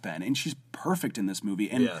Weisz been? And she's perfect in this movie.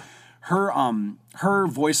 And her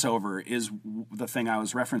voiceover is the thing I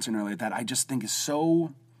was referencing earlier that I just think is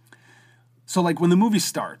so. So, like, when the movie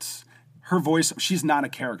starts, her voice, she's not a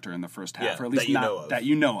character in the first half, or at least that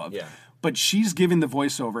you know of. Yeah. But she's giving the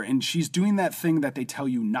voiceover, and she's doing that thing that they tell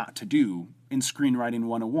you not to do in Screenwriting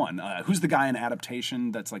 101. Who's the guy in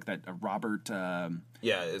Adaptation that's like that, Robert...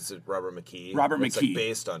 is it Robert McKee? Robert it's McKee. Like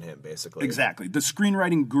based on him, basically. Exactly. The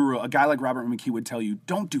screenwriting guru, a guy like Robert McKee, would tell you,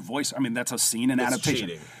 don't do voice... I mean, that's a scene in Adaptation.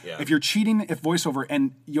 Cheating. Yeah. If you're cheating, if voiceover,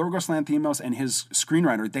 and Yorgos Lanthimos and his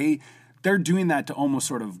screenwriter, they're doing that to almost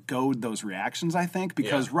sort of goad those reactions, I think,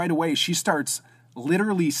 because right away she starts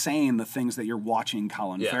literally saying the things that you're watching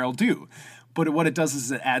Colin Farrell do. But what it does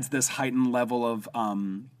is it adds this heightened level of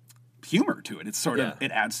humor to it. It's sort of,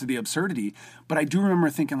 it adds to the absurdity. But I do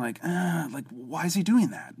remember thinking like, why is he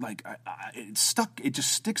doing that? Like, it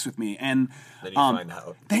just sticks with me. And then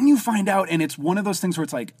you find out. And it's one of those things where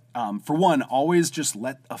it's like, for one, always just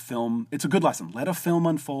let a film, it's a good lesson. Let a film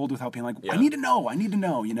unfold without being like, I need to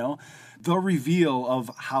know, you know? The reveal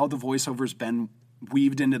of how the voiceover's been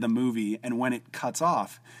weaved into the movie and when it cuts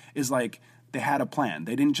off is like, they had a plan.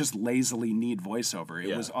 They didn't just lazily need voiceover.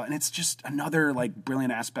 It was, and it's just another like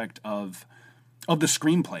brilliant aspect of of the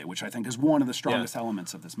screenplay, which I think is one of the strongest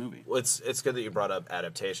elements of this movie. Well, it's good that you brought up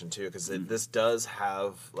adaptation too, because this does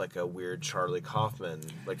have like a weird Charlie Kaufman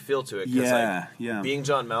like feel to it. Being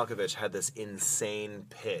John Malkovich had this insane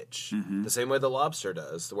pitch, the same way The Lobster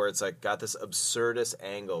does, where it's like got this absurdist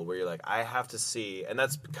angle where you're like, I have to see, and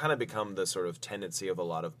that's kind of become the sort of tendency of a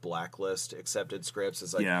lot of blacklist accepted scripts.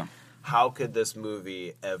 Is like, how could this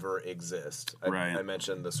movie ever exist? I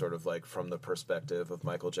mentioned the sort of like from the perspective of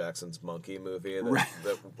Michael Jackson's Monkey movie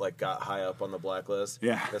that like got high up on the blacklist.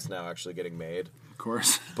 Yeah, that's now actually getting made, of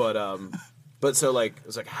course. But so like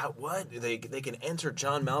it's like what they can enter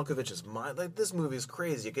John Malkovich's mind. Like this movie's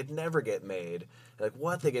crazy. It could never get made. Like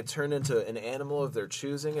what, they get turned into an animal of their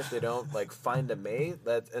choosing if they don't like find a mate.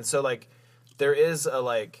 And so like there is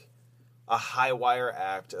a high wire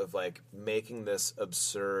act of like making this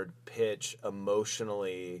absurd pitch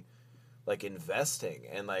emotionally like investing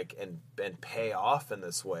and like and pay off in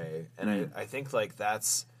this way. And I think like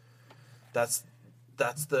that's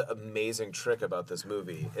the amazing trick about this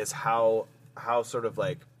movie is how sort of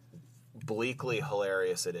like bleakly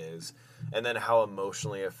hilarious it is, and then how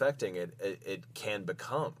emotionally affecting it can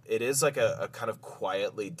become. It is like a kind of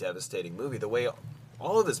quietly devastating movie, the way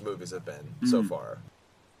all of his movies have been so far.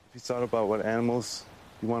 Have you thought about what animals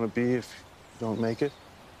you want to be if you don't make it?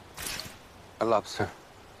 A lobster.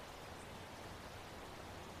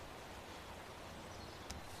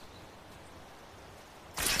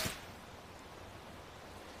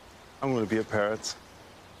 I'm going to be a parrot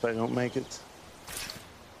if I don't make it.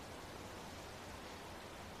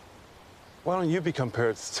 Why don't you become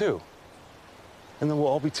parrots too? And then we'll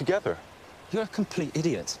all be together. You're a complete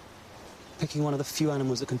idiot. Picking one of the few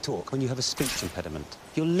animals that can talk when you have a speech impediment.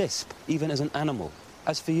 You'll lisp, even as an animal.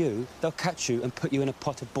 As for you, they'll catch you and put you in a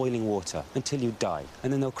pot of boiling water until you die.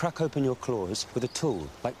 And then they'll crack open your claws with a tool,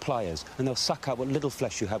 like pliers, and they'll suck out what little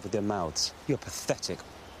flesh you have with their mouths. You're pathetic,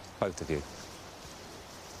 both of you.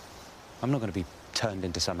 I'm not going to be turned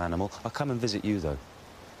into some animal. I'll come and visit you, though,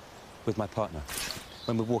 with my partner.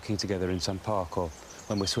 When we're walking together in some park, or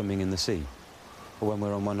when we're swimming in the sea, or when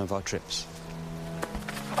we're on one of our trips.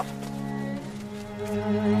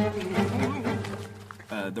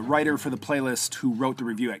 The writer for the playlist who wrote the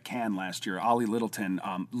review at Cannes last year, Ollie Littleton,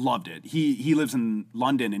 loved it. He lives in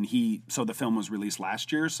London, and so the film was released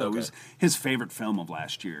last year, so it was his favorite film of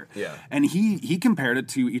last year. Yeah. And he compared it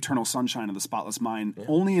to Eternal Sunshine of the Spotless Mind,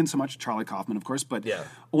 only in so much, Charlie Kaufman, of course, but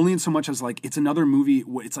only in so much as like it's another movie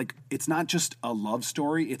where it's like it's not just a love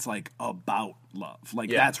story, it's like about love. Like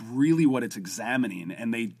that's really what it's examining,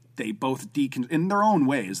 and they both in their own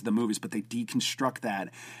ways, the movies, but they deconstruct that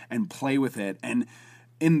and play with it. And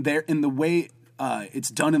in the way it's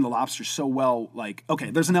done in The Lobster so well, like,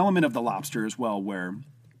 okay, there's an element of The Lobster as well where,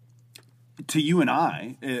 to you and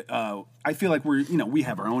I feel like we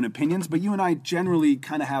have our own opinions, but you and I generally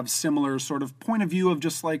kind of have similar sort of point of view of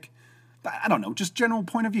just like, I don't know, just general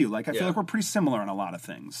point of view. Like, I feel like we're pretty similar on a lot of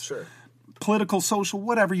things. Sure. Political, social,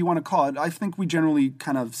 whatever you want to call it. I think we generally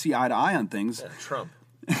kind of see eye to eye on things. Yeah, Trump.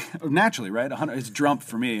 Naturally, right? It's Trump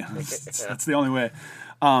for me. That's the only way.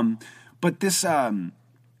 But this,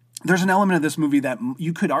 there's an element of this movie that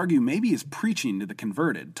you could argue maybe is preaching to the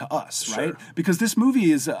converted, to us, right? Because this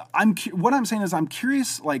movie is, what I'm saying is I'm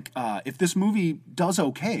curious, like, if this movie does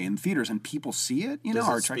okay in theaters and people see it, Does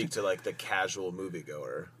it speak to like the casual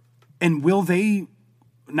moviegoer? And will they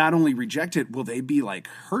not only reject it, will they be like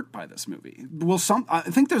hurt by this movie? I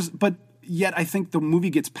think but yet I think the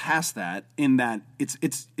movie gets past that in that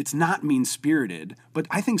it's not mean-spirited, but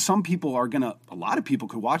I think a lot of people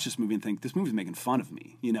could watch this movie and think, this movie's making fun of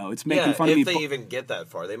me. It's making fun of me. If they even get that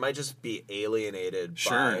far. They might just be alienated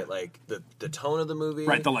by like the tone of the movie.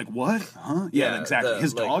 Right, they're like, what? Huh? Yeah, exactly.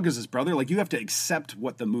 His dog is his brother. Like, you have to accept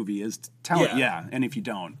what the movie is. Tell it, and if you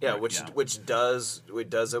don't. Yeah, which does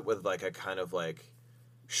it with like a kind of like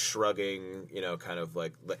shrugging, kind of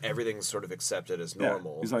like everything's sort of accepted as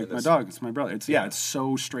normal. He's like, my dog, it's my brother. It's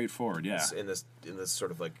so straightforward. Yeah, in this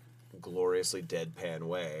sort of like gloriously deadpan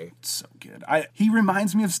way. It's so good. He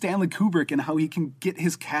reminds me of Stanley Kubrick and how he can get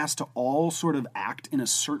his cast to all sort of act in a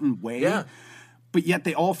certain way, but yet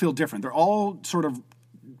they all feel different. They're all sort of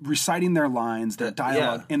reciting their lines, their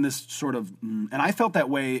dialogue in this sort of, and I felt that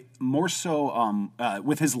way more so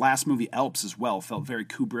with his last movie, Alps, as well. Felt very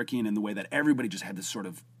Kubrickian in the way that everybody just had this sort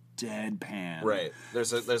of deadpan. Right.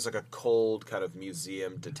 There's like a cold kind of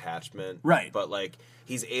museum detachment. Right. But like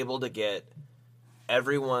he's able to get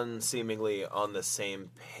everyone seemingly on the same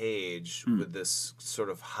page with this sort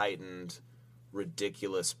of heightened,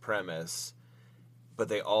 ridiculous premise, but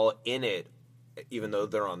they all in it, even though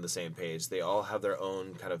they're on the same page, they all have their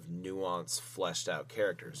own kind of nuanced, fleshed out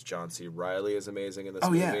characters. John C. Reilly is amazing in this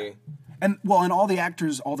movie. And all the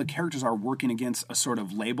actors, all the characters are working against a sort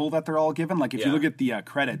of label that they're all given. Like if you look at the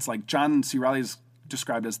credits, like John C. Reilly's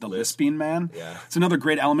described as the lisping man. Yeah. It's another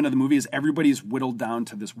great element of the movie is everybody's whittled down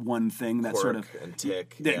to this one thing that sort of and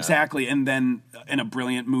tick. Exactly. And then in a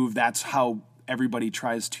brilliant move, that's how everybody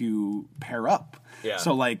tries to pair up. Yeah.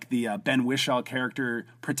 So like the Ben Whishaw character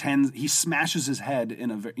pretends he smashes his head in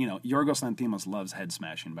a Yorgos Lanthimos loves head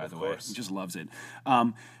smashing, by the way. He just loves it.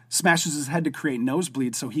 Smashes his head to create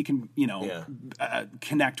nosebleeds so he can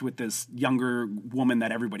connect with this younger woman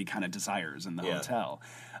that everybody kind of desires in the hotel.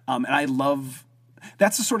 And I love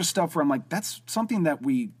that's the sort of stuff where I'm like, that's something that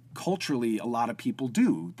we culturally a lot of people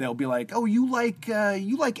do. They'll be like, oh, you like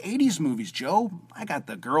 80s movies, Joe? I got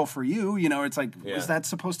the girl for you. It's like, is that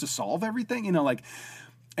supposed to solve everything?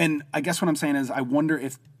 And I guess what I'm saying is I wonder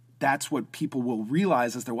if that's what people will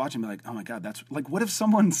realize as they're watching, be like, oh my God, that's like, what if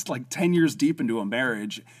someone's like 10 years deep into a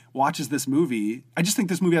marriage, watches this movie? I just think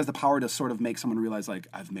this movie has the power to sort of make someone realize like,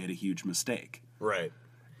 I've made a huge mistake. Right.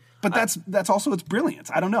 But that's also its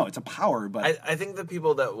brilliance. I don't know. It's a power, but I think the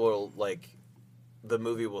people that will like the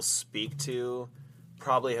movie will speak to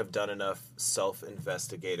probably have done enough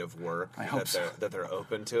self-investigative work that they're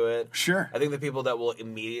open to it. Sure. I think the people that will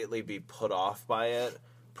immediately be put off by it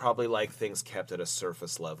probably like things kept at a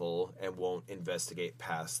surface level and won't investigate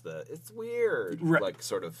past it's weird, like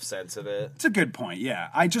sort of sense of it. It's a good point, yeah.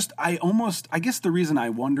 I guess the reason I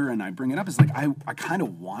wonder and I bring it up is like I kind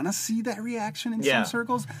of want to see that reaction in some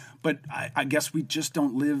circles, but I guess we just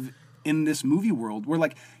don't live in this movie world where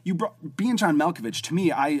like being John Malkovich, to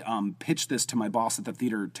me, I pitched this to my boss at the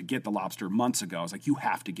theater to get The Lobster months ago. I was like, you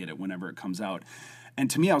have to get it whenever it comes out. And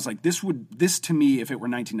to me, I was like, this to me, if it were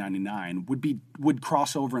 1999, would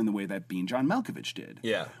cross over in the way that Being John Malkovich did.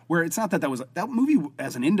 Yeah. Where it's not that movie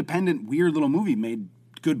as an independent, weird little movie made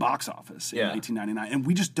good box office in 1999, and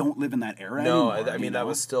we just don't live in that era anymore. I mean, that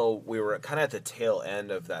was still, we were kind of at the tail end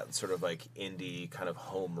of that sort of like indie kind of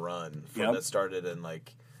home run that started in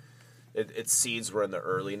like, its seeds were in the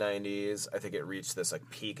early 90s. I think it reached this like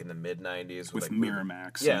peak in the mid 90s with like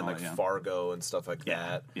Miramax, and like Fargo and stuff like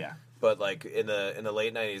that. Yeah. But like in the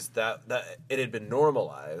late 90s, that it had been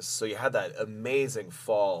normalized. So you had that amazing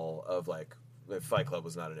fall of like Fight Club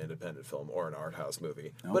was not an independent film or an art house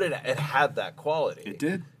movie, but it had that quality. It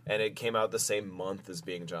did, and it came out the same month as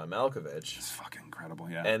Being John Malkovich. It's fucking incredible,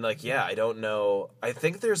 yeah. And like, I don't know. I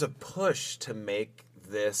think there's a push to make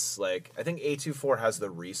this like I think A24 has the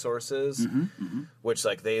resources, which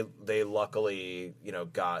like they luckily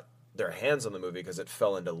got their hands on the movie because it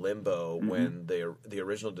fell into limbo when the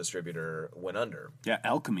original distributor went under. Yeah,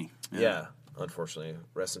 Alchemy. Yeah, unfortunately,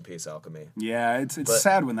 rest in peace, Alchemy. Yeah, it's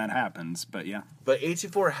sad when that happens, but yeah. But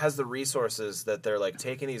A24 has the resources that they're like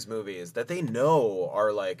taking these movies that they know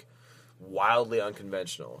are like wildly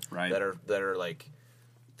unconventional, right? that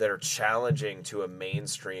are challenging to a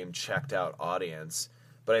mainstream checked out audience.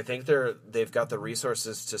 But I think they've got the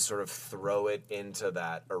resources to sort of throw it into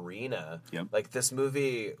that arena. Yep. Like this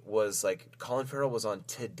movie was like Colin Farrell was on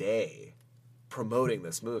Today promoting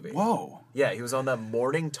this movie. Whoa. Yeah, he was on that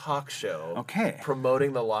morning talk show. Okay.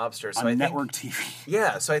 Promoting The Lobster. So on network TV.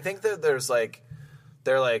 Yeah, so I think that there's like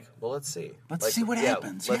they're like, well, let's see. Let's see what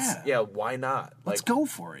happens. Why not? Let's go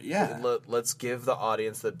for it. Yeah. Let's give the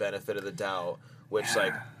audience the benefit of the doubt, which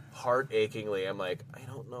like heart achingly, I'm like, I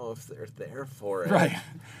don't know if they're there for it. Right.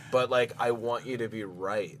 But like, I want you to be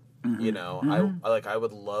right. I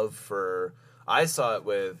would love for. I saw it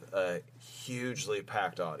with a hugely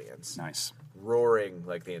packed audience. Nice. Roaring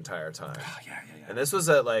like the entire time. Oh, yeah. And this was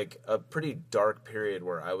at like a pretty dark period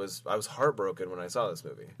where I was heartbroken when I saw this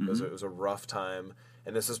movie. It was a rough time,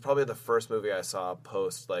 and this was probably the first movie I saw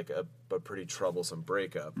post like a pretty troublesome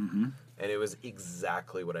breakup, and it was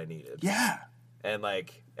exactly what I needed. Yeah. And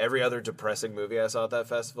like every other depressing movie I saw at that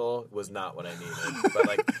festival was not what I needed. But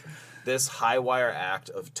like this high wire act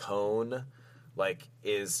of tone, like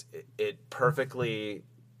it perfectly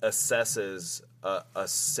assesses a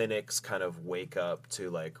cynic's kind of wake up to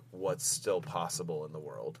like what's still possible in the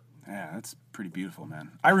world. Yeah, that's pretty beautiful,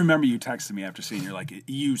 man. I remember you texting me after seeing. You're like,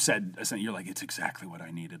 you're like, it's exactly what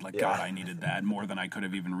I needed. Like, God, I needed that more than I could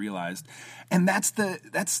have even realized. And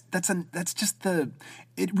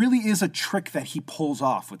it really is a trick that he pulls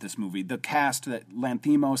off with this movie. The cast that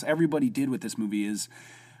Lanthimos, everybody did with this movie is,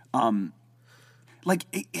 I don't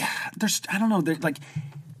know, like.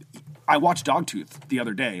 I watched Dogtooth the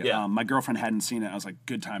other day. Yeah. My girlfriend hadn't seen it. I was like,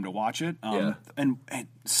 good time to watch it. And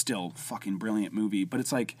still fucking brilliant movie. But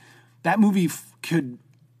it's like that movie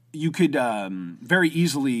you could very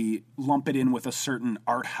easily lump it in with a certain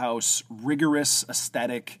art house, rigorous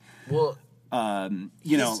aesthetic. Well,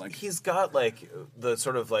 he's got like the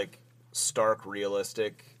sort of like stark,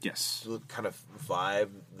 realistic, yes, kind of vibe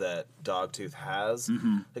that Dogtooth has.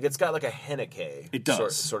 Mm-hmm. Like it's got like a Haneke, it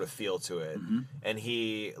does sort of feel to it, mm-hmm. and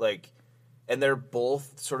he like, and they're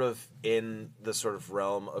both sort of in the sort of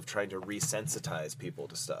realm of trying to resensitize people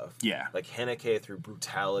to stuff. Yeah, like Haneke through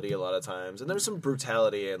brutality a lot of times, and there's some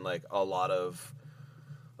brutality in like a lot of.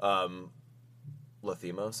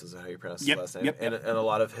 Lathimos, is that how you pronounce his last name? Yep. And a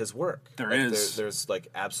lot of his work. There's like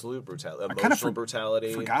absolute brutality, emotional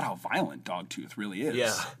brutality. I forgot how violent Dogtooth really is.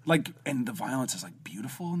 Yeah. Like, and the violence is like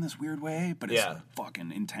beautiful in this weird way, but it's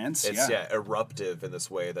fucking intense. It's eruptive in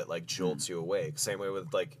this way that like jolts you awake. Same way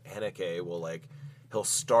with like Haneke will like he'll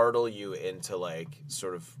startle you into like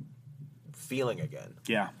sort of feeling again.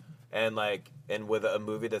 Yeah. And like with a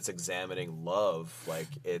movie that's examining love, like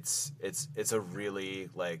it's a really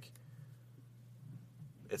like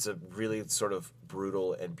it's a really sort of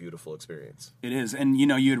brutal and beautiful experience. It is. And, you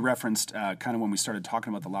know, you had referenced kind of when we started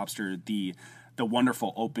talking about The Lobster, the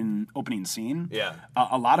wonderful opening scene. Yeah.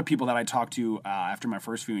 A lot of people that I talked to after my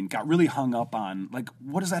first viewing got really hung up on, like,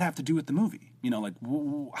 what does that have to do with the movie? You know, like,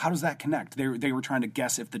 how does that connect? They were trying to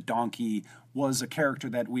guess if the donkey was a character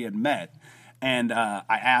that we had met. And I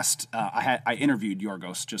asked, I interviewed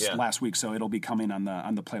Yorgos just last week, so it'll be coming on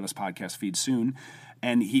the Playlist podcast feed soon.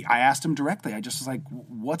 And I asked him directly. I just was like,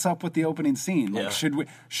 "What's up with the opening scene? Like,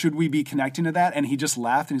 should we be connecting to that?" And he just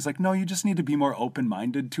laughed and he's like, "No, you just need to be more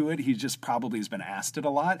open-minded to it." He just probably has been asked it a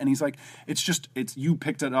lot, and he's like, "It's you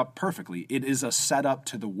picked it up perfectly. It is a setup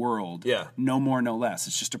to the world, no more, no less.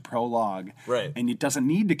 It's just a prologue, right? And it doesn't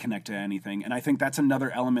need to connect to anything." And I think that's another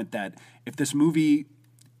element that if this movie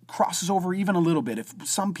crosses over even a little bit, if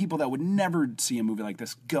some people that would never see a movie like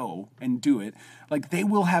this go and do it, like they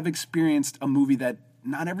will have experienced a movie that.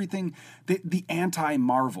 Not everything, the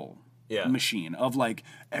anti-Marvel machine of like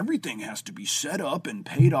everything has to be set up and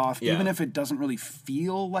paid off, even if it doesn't really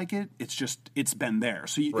feel like it. It's been there.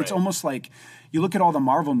 So it's almost like you look at all the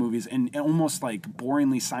Marvel movies and almost like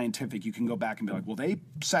boringly scientific. You can go back and be like, well, they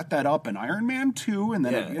set that up in Iron Man 2, and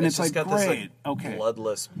then it's like got great, this,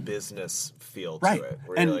 bloodless business feel to it,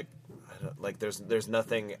 where and, you're like there's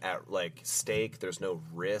nothing at like stake. There's no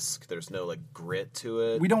risk. There's no like grit to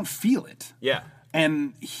it. We don't feel it. Yeah.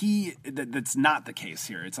 And that's not the case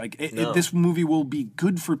here. It's like this movie will be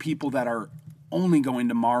good for people that are only going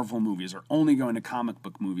to Marvel movies or only going to comic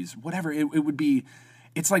book movies, whatever. It would be.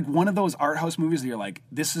 It's like one of those art house movies that you're like,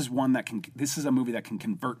 this is a movie that can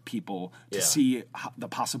convert people to see the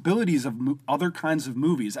possibilities of other kinds of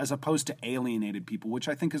movies as opposed to alienated people, which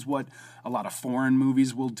I think is what a lot of foreign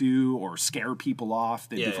movies will do or scare people off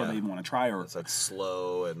before they even want to try. Or it's like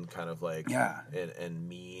slow and kind of like and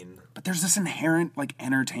mean. But there's this inherent like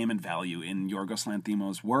entertainment value in Yorgos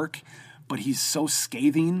Lanthimos' work, but he's so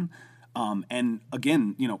scathing. And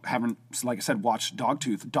again, you know, having, like I said, watched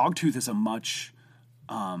Dogtooth. Dogtooth is a much...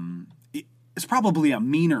 it's probably a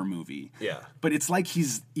meaner movie. Yeah. But it's like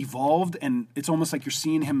he's evolved, and it's almost like you're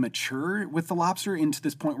seeing him mature with The Lobster into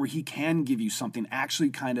this point where he can give you something actually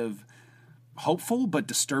kind of hopeful, but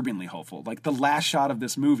disturbingly hopeful. Like the last shot of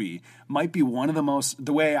this movie might be one of the most,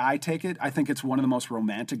 the way I take it, I think it's one of the most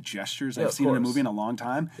romantic gestures I've seen in a movie in a long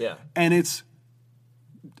time. Yeah. And it's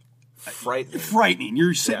frightening.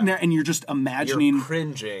 You're sitting there and you're just imagining. You're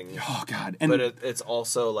cringing. Oh God! But it's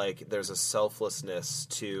also like there's a selflessness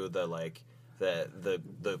to the like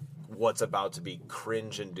the what's about to be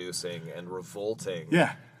cringe-inducing and revolting.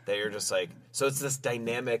 Yeah. That you're just like, so it's this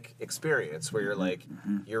dynamic experience where you're like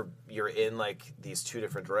you're in like these two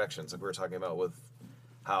different directions. Like we were talking about with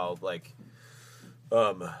how like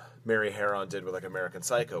Mary Harron did with like American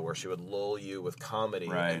Psycho, where she would lull you with comedy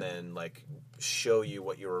and then like show you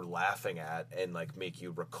what you were laughing at and like make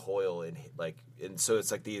you recoil and so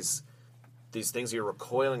it's like these things you're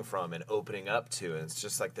recoiling from and opening up to, and it's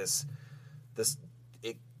just like this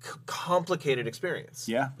complicated experience.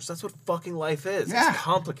 Yeah. Which that's what fucking life is. Yeah. It's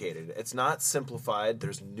complicated. It's not simplified.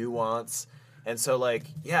 There's nuance. And so like,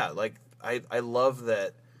 yeah, like I love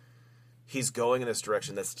that he's going in this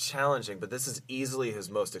direction that's challenging, but this is easily his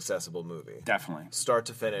most accessible movie. Definitely. Start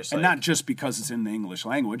to finish. And not just because it's in the English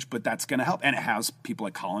language, but that's going to help. And it has people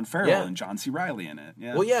like Colin Farrell and John C. Reilly in it.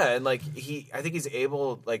 Yeah. Well, yeah, and like I think he's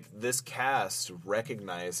able, like this cast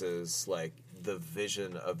recognizes like the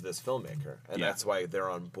vision of this filmmaker. And that's why they're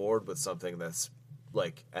on board with something that's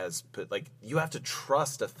like you have to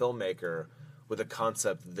trust a filmmaker with a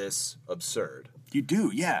concept this absurd. You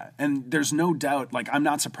do, yeah. And there's no doubt, like, I'm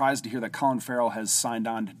not surprised to hear that Colin Farrell has signed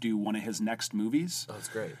on to do one of his next movies. Oh, that's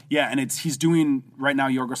great. Yeah, and he's doing, right now,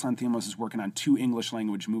 Yorgos Lanthimos is working on 2 English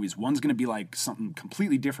language movies. One's going to be like something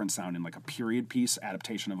completely different sounding, like a period piece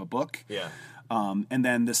adaptation of a book. Yeah. And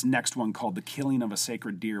then this next one called The Killing of a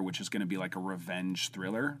Sacred Deer, which is going to be like a revenge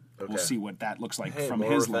thriller. Okay. We'll see what that looks like Hey, from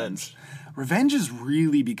more his revenge. lens. Revenge is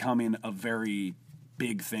really becoming a very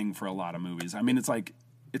big thing for a lot of movies. I mean, it's like,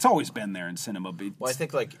 it's always been there in cinema. But Well, I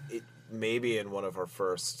think like maybe in one of our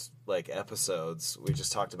first like episodes, we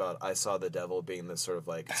just talked about I Saw the Devil being this sort of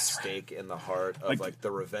like stake in the heart of like the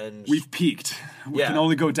revenge. We've peaked. We can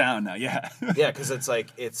only go down now. Yeah. Yeah, because it's like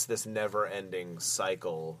it's this never-ending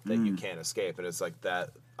cycle that you can't escape, and it's like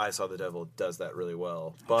that. I Saw the Devil does that really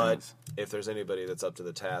well. But if there's anybody that's up to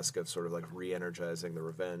the task of sort of like re-energizing the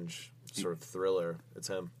revenge sort of thriller, it's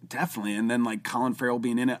him. Definitely. And then like Colin Farrell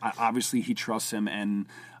being in it, obviously he trusts him, and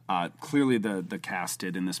clearly the cast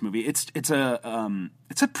did in this movie. It's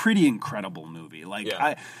a pretty incredible movie. Like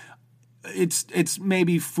it's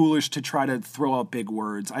maybe foolish to try to throw out big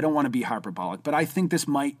words. I don't want to be hyperbolic, but I think this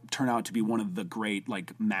might turn out to be one of the great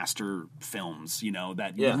like master films, you know,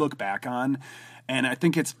 that you look back on. And I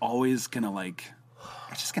think it's always going to like,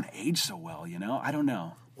 it's just going to age so well, you know? I don't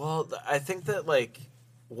know. Well, I think that like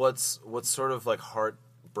what's sort of like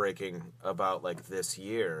heartbreaking about like this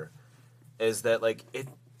year is that like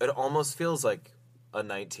it almost feels like a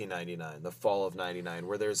 1999, the fall of 99,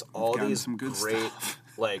 where there's all these great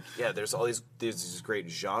like there's all these great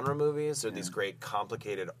genre movies or these great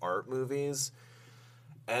complicated art movies,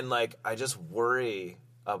 and like I just worry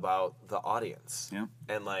about the audience. Yeah.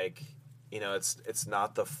 And like, you know, it's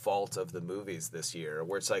not the fault of the movies this year,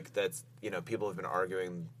 where it's like that's, you know, people have been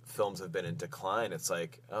arguing films have been in decline. It's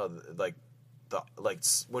like, oh, like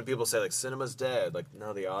when people say like cinema's dead, like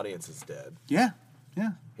no, the audience is dead. Yeah.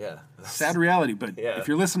 Sad reality, but if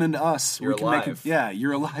you're listening to us, you're alive.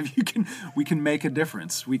 You're alive. We can make a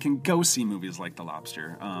difference. We can go see movies like The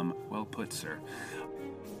Lobster. Well put, sir.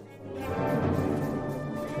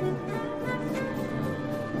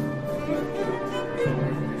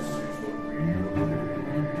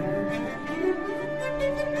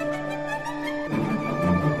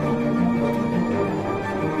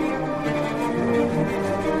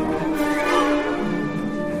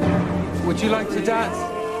 Would you like to dance?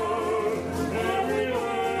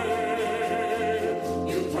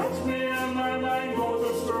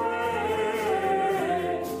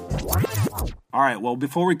 All right, well,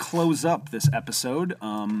 before we close up this episode,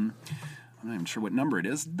 I'm not even sure what number it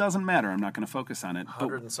is. It doesn't matter. I'm not going to focus on it.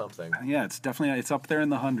 100 and something. Yeah, it's definitely, it's up there in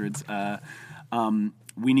the hundreds.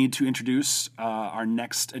 We need to introduce our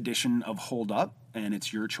next edition of Hold Up, and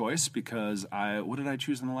it's your choice because what did I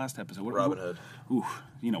choose in the last episode? Robin Hood. Ooh,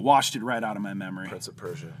 washed it right out of my memory. Prince of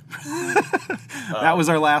Persia. That was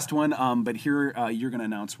our last one, but here you're going to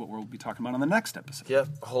announce what we'll be talking about on the next episode. Yep.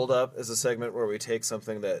 Hold Up is a segment where we take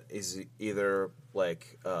something that is either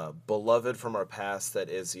like beloved from our past, that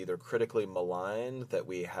is either critically maligned, that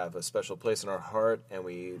we have a special place in our heart, and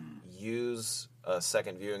we use a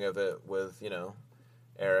second viewing of it with, you know,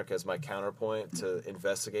 Eric as my counterpoint to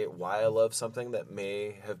investigate why I love something that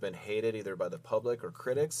may have been hated either by the public or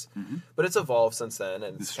critics. Mm-hmm. But it's evolved since then,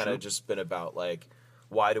 and it's kind of just been about, like,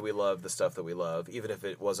 why do we love the stuff that we love, even if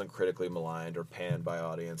it wasn't critically maligned or panned by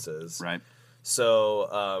audiences. Right.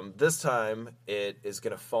 So this time it is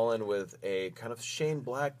going to fall in with a kind of Shane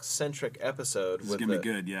Black-centric episode. This is going to be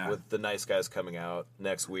good, yeah. With The Nice Guys coming out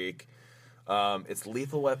next week. It's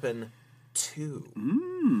Lethal Weapon 2.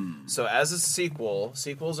 So as a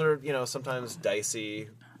sequels are, you know, sometimes dicey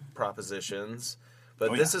propositions,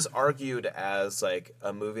 but this is argued as like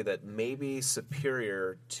a movie that may be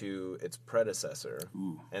superior to its predecessor.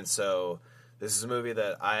 And so this is a movie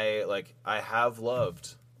that I have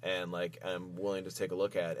loved and like I'm willing to take a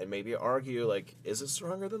look at and maybe argue, like, is it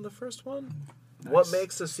stronger than the first one? Nice. What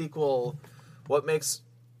makes a sequel what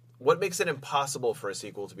makes it impossible for a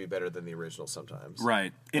sequel to be better than the original sometimes?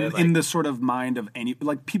 Right. In the sort of mind of any,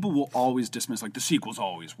 like, people will always dismiss, like, the sequel's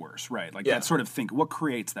always worse, right? Like, that sort of what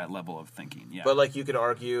creates that level of thinking, yeah. But, like, you could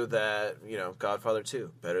argue that, you know, Godfather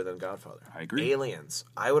 2, better than Godfather. I agree. Aliens.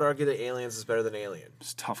 I would argue that Aliens is better than Alien.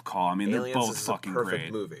 It's a tough call. I mean, Aliens they're both is fucking a perfect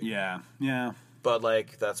great. movie. Yeah, yeah. But,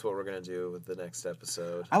 like, that's what we're going to do with the next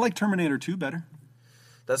episode. I like Terminator 2 better.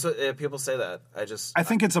 That's what people say that. I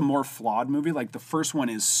think it's a more flawed movie. Like, the first one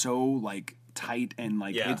is so, like, tight and,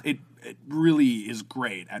 like, it really is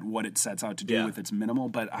great at what it sets out to do Yeah. with its minimal.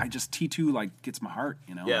 But T2 like gets my heart,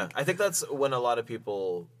 you know. Yeah, Like, I think that's when a lot of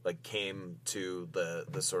people like came to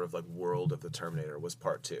the sort of like world of the Terminator was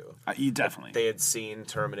part 2. Definitely. They had seen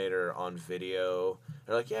Terminator on video.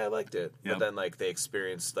 They're like, yeah, I liked it. Yep. But then like they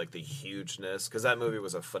experienced like the hugeness because that movie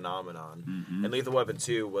was a phenomenon. Mm-hmm. And Lethal Weapon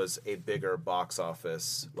 2 was a bigger box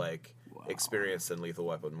office like experience than Lethal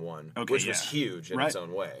Weapon 1, which was huge in its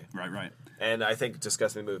own way. Right. And I think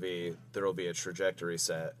discussing the movie, there will be a trajectory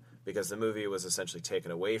set because the movie was essentially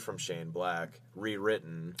taken away from Shane Black,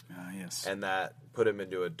 rewritten, and that put him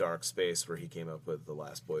into a dark space where he came up with The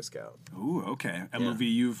Last Boy Scout. Ooh, okay. A movie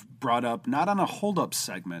you've brought up, not on a hold-up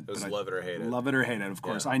segment. It was Love It or Hate It. Love It or Hate It, of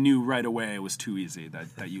course. Yeah. I knew right away it was too easy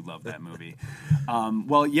that you loved that movie.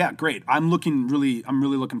 Well, yeah, great. I'm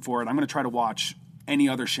really looking forward. I'm going to try to watch any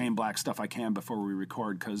other Shane Black stuff I can before we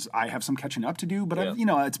record because I have some catching up to do. But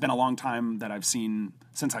it's been a long time that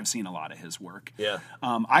since I've seen a lot of his work. Yeah.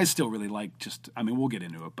 I still really like we'll get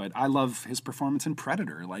into it, but I love his performance in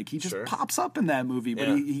Predator. Like he just pops up in that movie, but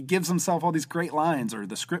he gives himself all these great lines, or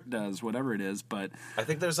the script does, whatever it is. But I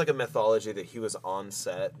think there's like a mythology that he was on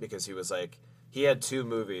set because he was like he had 2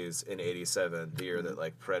 movies in '87, the year that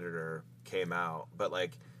like Predator came out, but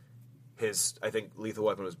like I think Lethal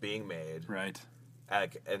Weapon was being made. Right.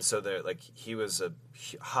 And so he was a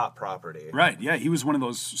hot property. Right, yeah. He was one of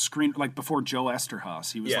those before Joe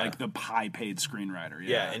Esterhaus. He was like the high-paid screenwriter.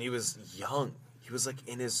 Yeah, and he was young. He was like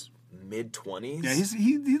in his mid-20s. Yeah,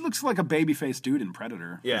 he looks like a baby-faced dude in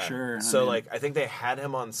Predator, for sure. So I think they had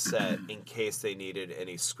him on set in case they needed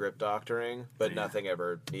any script doctoring, but nothing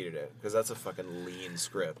ever needed it because that's a fucking lean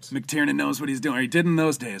script. McTiernan knows what he's doing. He did in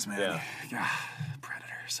those days, man. Yeah. Predator.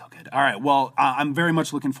 So good. All right. Well, I'm very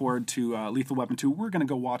much looking forward to Lethal Weapon 2. We're going to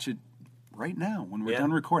go watch it right now when we're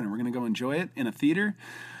done recording. We're going to go enjoy it in a theater,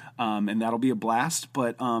 and that'll be a blast.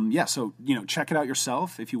 But so check it out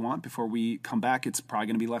yourself if you want before we come back. It's probably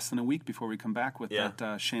going to be less than a week before we come back with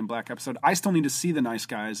that Shane Black episode. I still need to see The Nice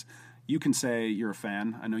Guys. You can say you're a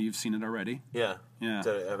fan. I know you've seen it already. Yeah.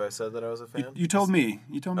 Have I said that I was a fan? You told me.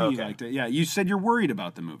 You liked it. Yeah. You said you're worried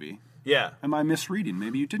about the movie. Yeah. Am I misreading?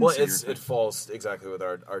 Maybe you didn't. Well, it falls exactly with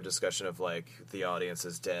our discussion of like the audience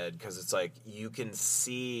is dead because it's like you can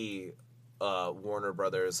see Warner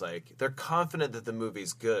Brothers like they're confident that the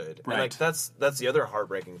movie's good. Right. And like that's the other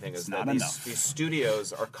heartbreaking thing is that these enough.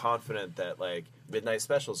 studios are confident that like Midnight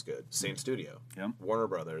Special's good. Same studio. Yeah. Warner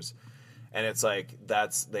Brothers. And it's like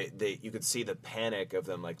they you could see the panic of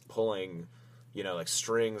them like pulling like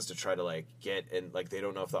strings to try to like get and like they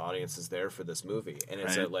don't know if the audience is there for this movie. And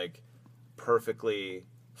it's a like perfectly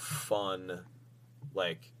fun,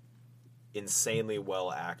 like insanely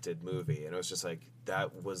well acted movie. And it was just like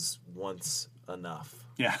that was once enough.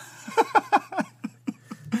 Yeah.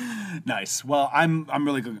 Nice. Well, I'm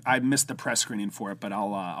really good. I missed the press screening for it, but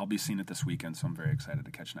I'll be seeing it this weekend, so I'm very excited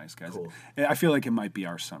to catch Nice Guys. Cool. I feel like it might be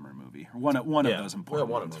our summer movie, or one of those important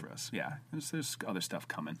one ones of them. for us. Yeah, there's other stuff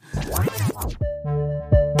coming.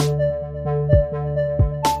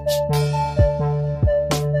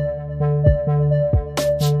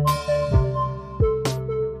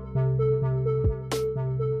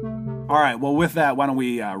 All right, well, with that, why don't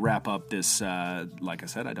we wrap up this, like I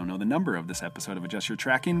said, I don't know the number of this episode of Adjust Your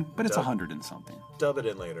Tracking, but it's 100 and something. Dub it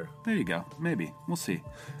in later. There you go. Maybe. We'll see.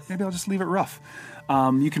 Maybe I'll just leave it rough.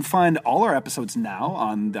 You can find all our episodes now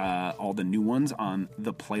on all the new ones on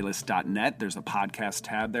theplaylist.net. There's a podcast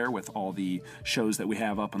tab there with all the shows that we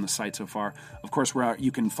have up on the site so far. Of course,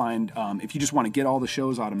 you can find, if you just want to get all the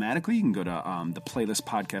shows automatically, you can go to the Playlist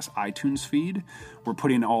Podcast iTunes feed. We're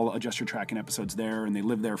putting all Adjust Your Tracking episodes there, and they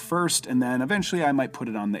live there first, and then eventually I might put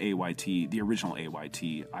it on the AYT, the original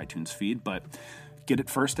AYT iTunes feed, but get it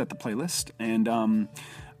first at the Playlist. And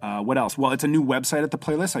what else? Well, it's a new website at the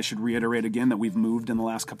Playlist. I should reiterate again that we've moved in the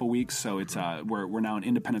last couple of weeks, so it's we're now an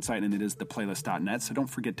independent site, and it is theplaylist.net. So don't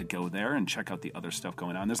forget to go there and check out the other stuff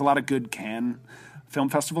going on. There's a lot of good Cannes Film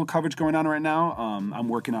Festival coverage going on right now. I'm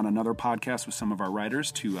working on another podcast with some of our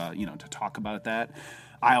writers to talk about that.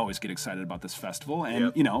 I always get excited about this festival,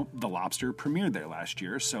 and The Lobster premiered there last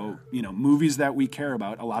year. So movies that we care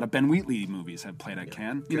about. A lot of Ben Wheatley movies have played at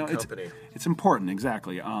Cannes. It's important,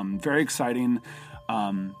 exactly. Very exciting.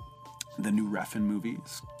 The new Refn movie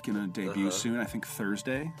is gonna debut soon. I think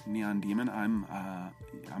Thursday. Neon Demon.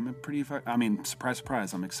 Surprise,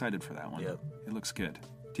 surprise. I'm excited for that one. Yep. It looks good.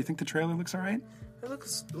 Do you think the trailer looks all right? It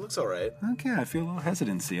looks all right. Okay, I feel a little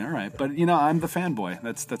hesitancy. All right, but I'm the fanboy.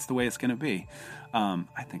 That's the way it's gonna be.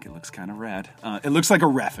 I think it looks kind of rad. It looks like a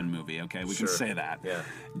Refn movie. Okay, we can say that. Yeah.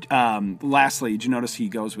 Lastly, did you notice he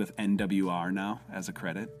goes with NWR now as a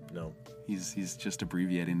credit? No. He's just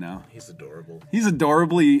abbreviating now. He's adorable. He's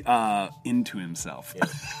adorably into himself. Yeah,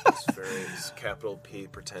 he's capital P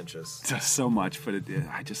pretentious. Just so much, but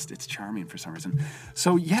it's charming for some reason.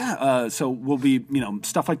 So yeah, so we'll be,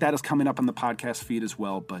 stuff like that is coming up on the podcast feed as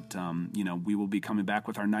well. But we will be coming back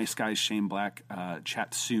with our Nice Guys Shane Black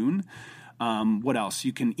chat soon. What else?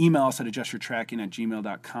 You can email us at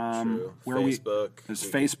adjustyourtracking@gmail.com. True. Where Facebook. There's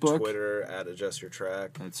Facebook. Twitter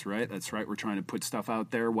 @adjustyourtrack. That's right. We're trying to put stuff out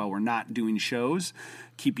there while we're not doing shows.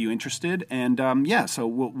 Keep you interested. And so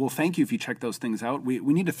we'll thank you if you check those things out. We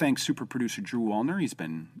need to thank super producer Drew Wallner. He's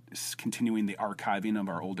been continuing the archiving of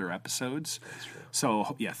our older episodes. That's true.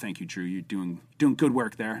 So yeah, thank you, Drew. You're doing good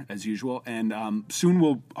work there as usual. And soon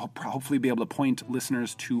I'll hopefully be able to point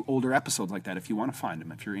listeners to older episodes like that if you want to find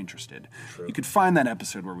them, if you're interested. True. You could find that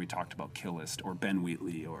episode where we talked about Kill List or Ben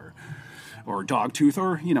Wheatley or Dogtooth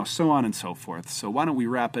or so on and so forth. So why don't we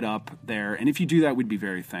wrap it up there? And if you do that, we'd be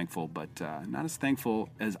very thankful, but not as thankful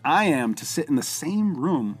as I am to sit in the same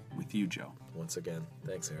room with you, Joe. Once again,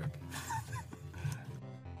 thanks, Eric.